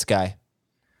a Saints guy.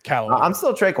 Callaway. I'm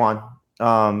still Traquan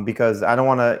because I don't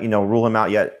want to, rule him out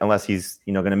yet unless he's,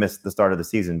 going to miss the start of the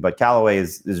season. But Callaway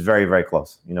is very, very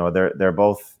close. They're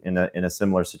both in a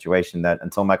similar situation that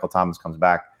until Michael Thomas comes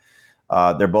back,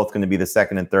 they're both going to be the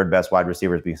 2nd and 3rd best wide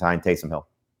receivers behind Taysom Hill.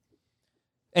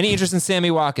 Any interest in Sammy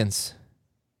Watkins?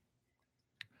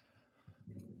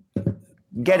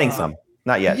 Getting some,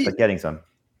 not yet, but getting some.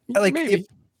 If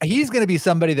he's going to be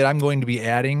somebody that I'm going to be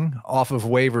adding off of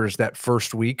waivers that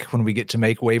first week when we get to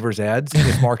make waivers ads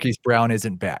if Marquise Brown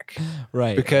isn't back.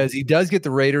 Right. Because he does get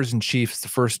the Raiders and Chiefs the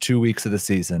first 2 weeks of the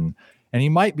season, and he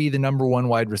might be the number 1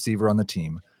 wide receiver on the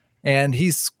team. And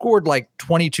he's scored like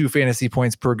 22 fantasy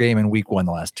points per game in week 1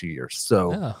 the last 2 years.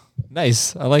 So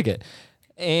nice. I like it.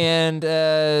 And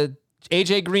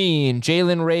AJ Green,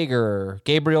 Jalen Reagor,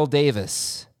 Gabriel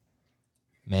Davis,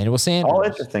 Emmanuel Sanders. All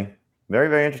interesting. Very,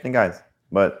 very interesting guys.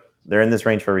 But they're in this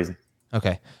range for a reason.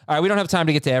 Okay. All right. We don't have time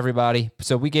to get to everybody.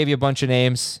 So we gave you a bunch of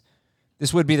names.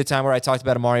 This would be the time where I talked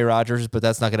about Amari Rodgers, but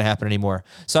that's not going to happen anymore.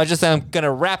 So I'm going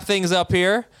to wrap things up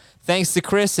here. Thanks to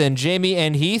Chris and Jamie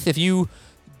and Heath. If you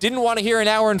didn't want to hear an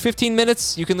hour and 15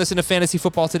 minutes, you can listen to Fantasy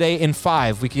Football Today in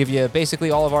 5. We give you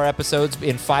basically all of our episodes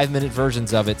in 5-minute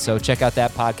versions of it. So check out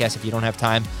that podcast if you don't have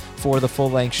time for the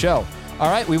full-length show. All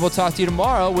right, we will talk to you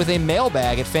tomorrow with a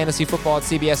mailbag at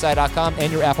fantasyfootball@cbsi.com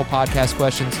and your Apple Podcast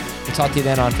questions. We'll talk to you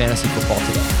then on Fantasy Football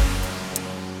Today.